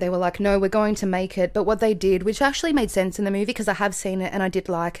 you know, they were like, no, we're going to make it. But what they did, which actually made sense in the movie because I have seen it and I did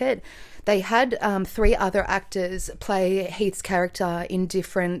like it, they had 3 other actors play Heath's character in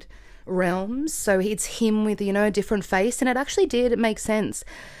different realms. So it's him with, you know, a different face, and it actually did make sense.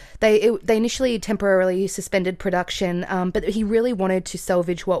 They initially temporarily suspended production, but he really wanted to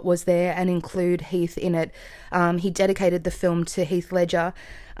salvage what was there and include Heath in it. He dedicated the film to Heath Ledger.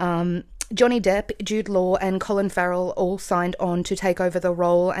 Johnny Depp, Jude Law and Colin Farrell all signed on to take over the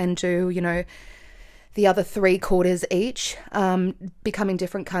role and do, you know, the other 3 quarters each, becoming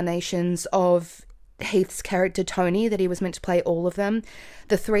different carnations of Heath's character Tony, that he was meant to play all of them.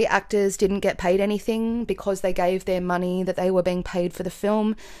 The 3 actors didn't get paid anything because they gave their money that they were being paid for the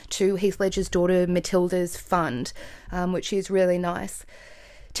film to Heath Ledger's daughter Matilda's fund, which is really nice.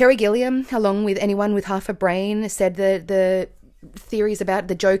 Terry Gilliam, along with anyone with half a brain, said that the theories about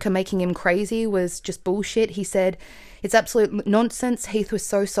the Joker making him crazy was just bullshit. He said, it's absolute nonsense. Heath was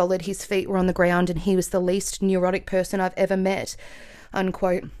so solid, his feet were on the ground, and he was the least neurotic person I've ever met,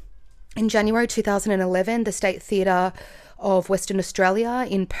 unquote. In January 2011, the State Theatre of Western Australia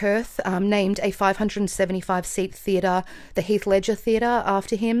in Perth named a 575-seat theatre the Heath Ledger Theatre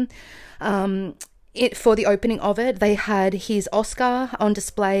after him. For the opening of it, they had his Oscar on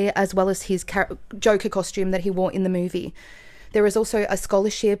display as well as his Joker costume that he wore in the movie. There is also a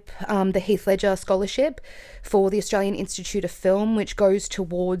scholarship, the Heath Ledger Scholarship for the Australian Institute of Film, which goes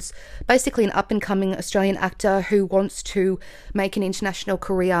towards basically an up-and-coming Australian actor who wants to make an international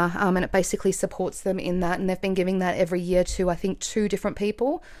career, and it basically supports them in that, and they've been giving that every year to, I think, 2 different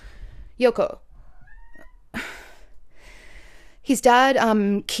people. Yoko. His dad,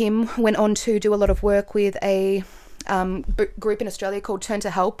 Kim, went on to do a lot of work with a group in Australia called Turn to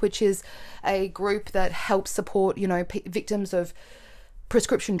Help, which is a group that helps support, you know, victims of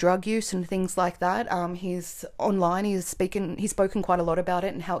prescription drug use and things like that. He's online, he's spoken quite a lot about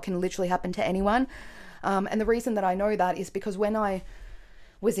it and how it can literally happen to anyone. And the reason that I know that is because when I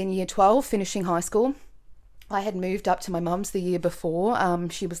was in year 12 finishing high school, I had moved up to my mum's the year before.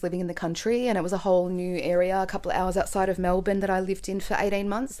 She was living in the country, and it was a whole new area, a couple of hours outside of Melbourne, that I lived in for 18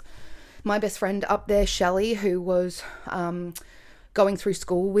 months. My best friend up there, Shelley, who was going through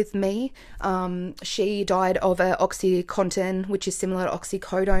school with me, she died of a OxyContin, which is similar to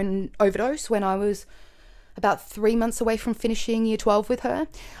oxycodone overdose, when I was about 3 months away from finishing year 12 with her.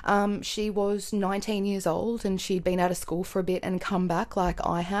 She was 19 years old, and she'd been out of school for a bit and come back like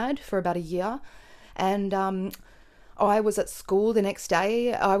I had for about a year. And I was at school the next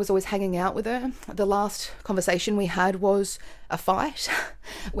day. I was always hanging out with her. The last conversation we had was a fight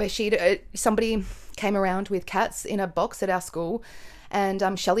where somebody came around with cats in a box at our school,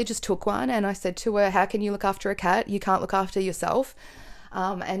 and Shelley just took one, and I said to her, how can you look after a cat? You can't look after yourself.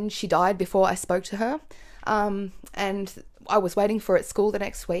 And she died before I spoke to her. And I was waiting for her at school the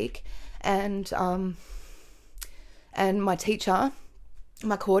next week, and my teacher,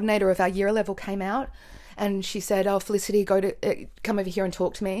 my coordinator of our year level, came out, and she said, oh, Felicity, come over here and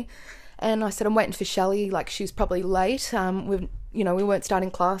talk to me. And I said, I'm waiting for Shelley, like she's probably late. We weren't starting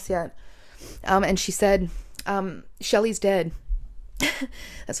class yet. And she said, Shelley's dead.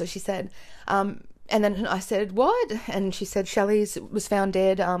 That's what she said. And then I said, what? And she said, Shelley was found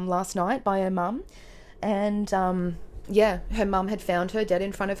dead last night by her mum. And her mum had found her dead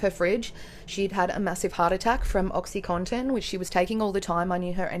in front of her fridge. She'd had a massive heart attack from OxyContin, which she was taking all the time. I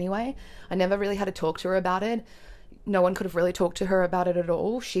knew her anyway. I never really had to talk to her about it. No one could have really talked to her about it at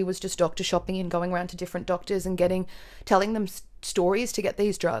all. She was just doctor shopping and going around to different doctors and telling them stories to get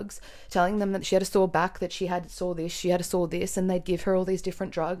these drugs, telling them that she had a sore back, that she saw this, and they'd give her all these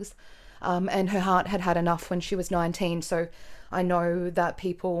different drugs. And her heart had had enough when she was 19. So I know that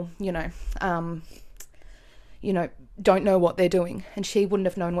people, don't know what they're doing, and she wouldn't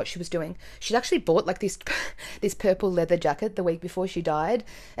have known what she was doing. She'd actually bought like this purple leather jacket the week before she died,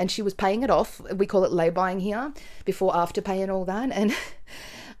 and she was paying it off. We call it lay-buying here, before Afterpay and all that. And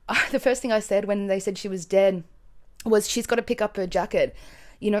the first thing I said when they said she was dead was, she's got to pick up her jacket.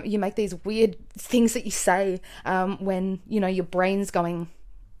 You make these weird things that you say when, your brain's going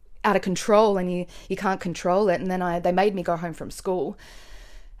out of control and you can't control it. And then they made me go home from school.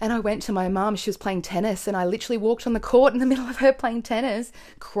 And I went to my mum. She was playing tennis, and I literally walked on the court in the middle of her playing tennis,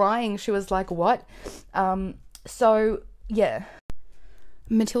 crying. She was like, what?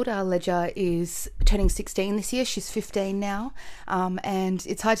 Matilda Ledger is turning 16 this year. She's 15 now. And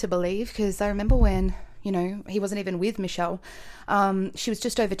it's hard to believe, because I remember when, he wasn't even with Michelle. She was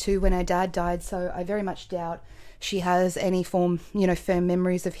just over 2 when her dad died, so I very much doubt she has any form, firm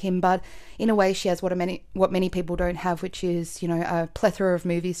memories of him. But in a way, she has what many people don't have, which is, a plethora of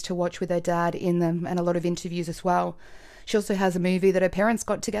movies to watch with her dad in them, and a lot of interviews as well. She also has a movie that her parents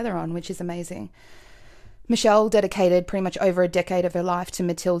got together on, which is amazing. Michelle dedicated pretty much over a decade of her life to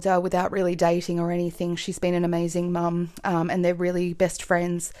Matilda without really dating or anything. She's been an amazing mum, and they're really best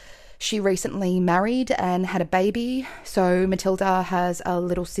friends. She recently married and had a baby, so Matilda has a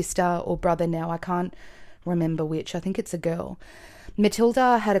little sister or brother now. I can't remember which. I think it's a girl.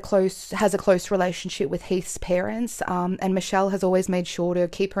 Matilda has a close relationship with Heath's parents, and Michelle has always made sure to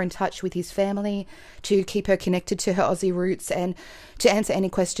keep her in touch with his family, to keep her connected to her Aussie roots, and to answer any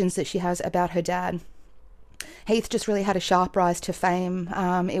questions that she has about her dad. Heath just really had a sharp rise to fame.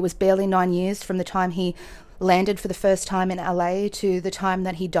 It was barely 9 years from the time he landed for the first time in LA to the time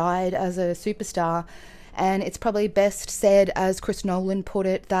that he died as a superstar. And it's probably best said, as Chris Nolan put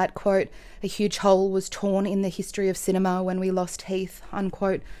it, that, quote, a huge hole was torn in the history of cinema when we lost Heath,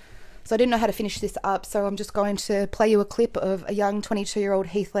 unquote. So I didn't know how to finish this up, so I'm just going to play you a clip of a young 22-year-old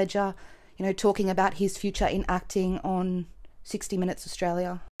Heath Ledger, talking about his future in acting on 60 Minutes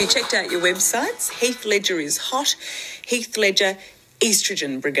Australia. You checked out your websites. Heath Ledger is hot. Heath Ledger,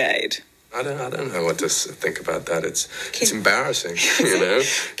 Estrogen Brigade. I don't know what to think about that. It's embarrassing,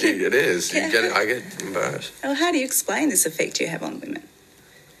 It is. I get embarrassed. Well, how do you explain this effect you have on women?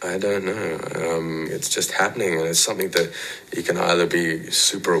 I don't know. It's just happening, and it's something that you can either be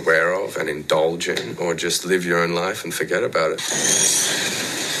super aware of and indulge in, or just live your own life and forget about it.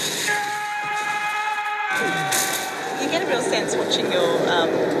 You get a real sense watching your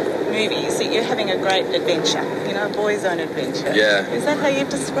movies that you're having a great adventure, a boy's own adventure. Yeah. Is that how you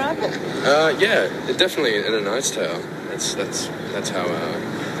describe it? Yeah, definitely in A Knight's Tale. That's how,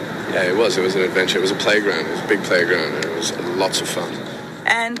 it was an adventure. It was a playground. It was a big playground, and it was lots of fun.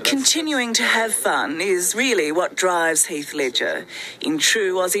 And continuing to have fun is really what drives Heath Ledger. In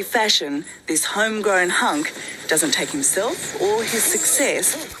true Aussie fashion, this homegrown hunk doesn't take himself or his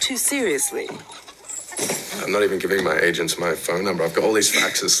success too seriously. I'm not even giving my agents my phone number. I've got all these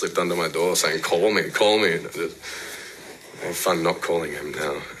faxes slipped under my door saying, call me. I have fun not calling him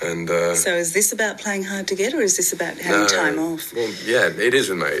now. And so is this about playing hard to get, or is this about having time off? Well, yeah, it is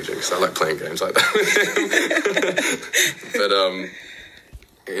with my agent, because I like playing games like that. But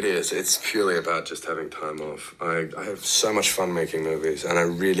it is. It's purely about just having time off. I have so much fun making movies, and I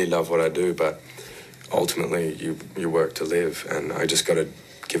really love what I do, but ultimately you work to live, and I just got to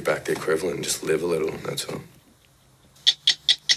give back the equivalent and just live a little, that's all.